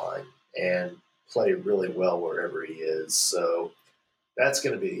first line and play really well wherever he is. So that's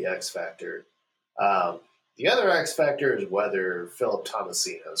going to be the X factor. The other X factor is whether Philip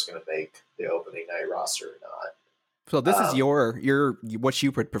Tomasino is going to make the opening night roster or not. So this is your what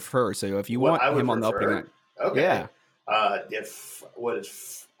you would prefer. So if you want him on the opening night, okay. Yeah. If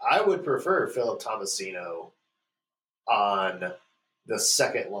I would prefer Philip Tomasino on the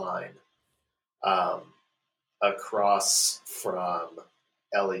second line, across from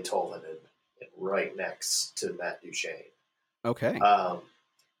Ellie Tolvanen and right next to Matt Duchene. Okay.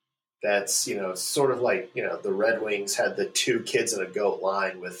 That's, sort of like, the Red Wings had the two kids in a goat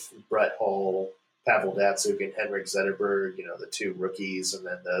line with Brett Hull, Pavel Datsyuk, and Henrik Zetterberg, the two rookies, and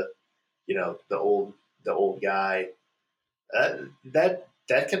then the old guy.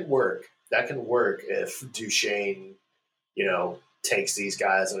 That can work. That can work if Duchene, takes these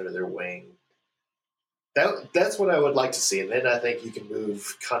guys under their wing. That's what I would like to see. And then I think you can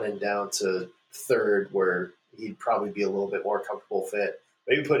move Cunnin down to third, where he'd probably be a little bit more comfortable fit.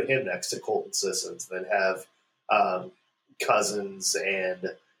 Maybe put him next to Colton Sissons, then have Cousins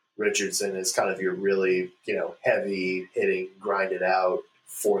and Richardson as kind of your really, heavy hitting, grinded out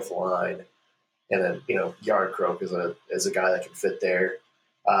fourth line. And then, Yarncroke is a guy that can fit there.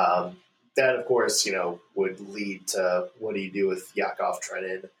 That, of course, would lead to what do you do with Yakov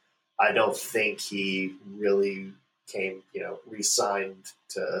Trenin? I don't think he really came, re-signed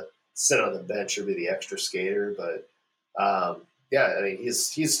to sit on the bench or be the extra skater. But, yeah, I mean,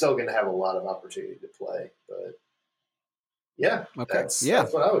 he's still going to have a lot of opportunity to play. But, yeah, okay.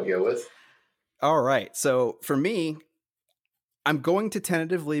 That's what I would go with. All right. So for me, I'm going to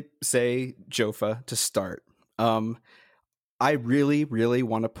tentatively say Jofa to start. I really, really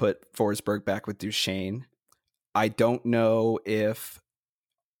want to put Forsberg back with Duchene. I don't know if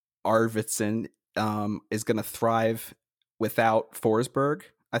Arvidsson is going to thrive without Forsberg.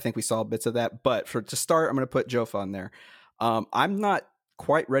 I think we saw bits of that. But to start, I'm going to put Jofa on there. I'm not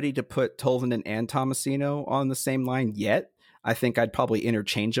quite ready to put Tolvanen and Tomasino on the same line yet. I think I'd probably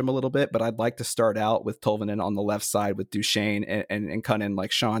interchange them a little bit, but I'd like to start out with Tolvanen on the left side with Duchene and Cunnin,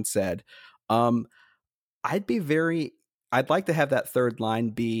 like Sean said. I'd like to have that third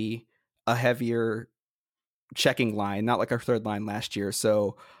line be a heavier checking line, not like our third line last year.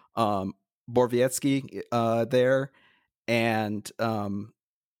 So Borowiecki there, and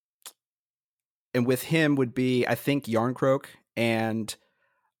with him would be, I think, Yarncroke and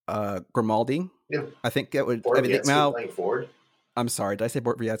Grimaldi. Yeah. I think that would. Playing forward. I'm sorry. Did I say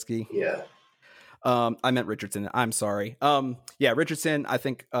Borowiecki? Yeah. I meant Richardson. I'm sorry. Yeah, Richardson. I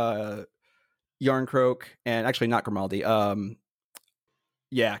think Yarncroke, and actually not Grimaldi.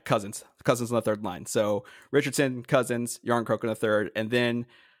 Yeah, Cousins on the third line. So Richardson, Cousins, Yarncroke on the third, and then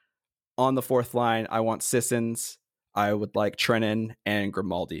on the fourth line, I want Sissons. I would like Trenin and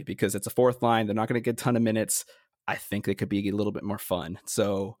Grimaldi because it's a fourth line. They're not going to get a ton of minutes. I think they could be a little bit more fun.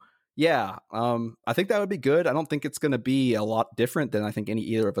 So yeah, I think that would be good. I don't think it's going to be a lot different than I think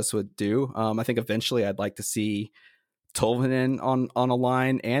either of us would do. I think eventually I'd like to see Tolvanen on a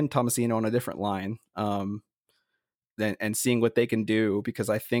line and Tomasino on a different line, and seeing what they can do, because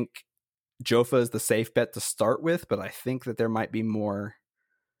I think Jofa is the safe bet to start with, but I think that there might be more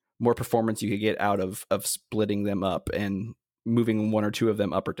performance you could get out of splitting them up and moving one or two of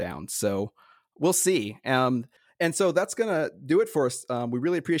them up or down. So we'll see. And so that's going to do it for us. We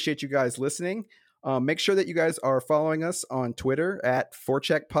really appreciate you guys listening. Make sure that you guys are following us on Twitter at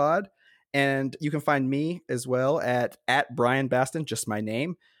ForecheckPod. And you can find me as well at Brian Baston, just my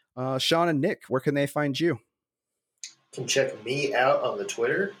name. Sean and Nick, where can they find you? You can check me out on the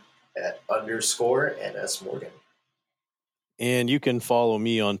Twitter at _NSMorgan. And you can follow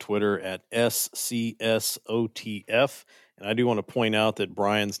me on Twitter at SCSOTF. And I do want to point out that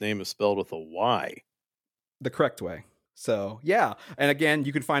Brian's name is spelled with a Y. The correct way. So, yeah. And again,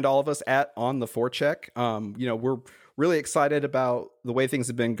 you can find all of us at On the Forecheck. We're really excited about the way things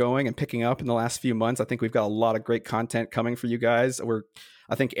have been going and picking up in the last few months. I think we've got a lot of great content coming for you guys.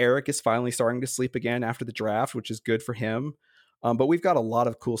 I think Eric is finally starting to sleep again after the draft, which is good for him. But we've got a lot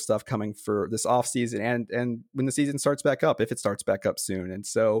of cool stuff coming for this off season and when the season starts back up, if it starts back up soon. And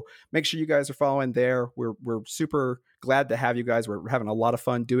so make sure you guys are following there. We're super glad to have you guys. We're having a lot of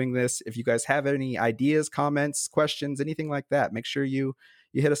fun doing this. If you guys have any ideas, comments, questions, anything like that, make sure you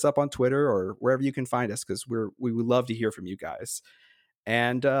hit us up on Twitter or wherever you can find us, because we would love to hear from you guys.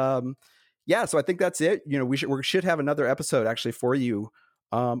 And so I think that's it. We should have another episode actually for you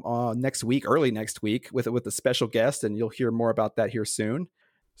early next week with a special guest, and you'll hear more about that here soon.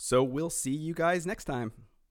 So we'll see you guys next time.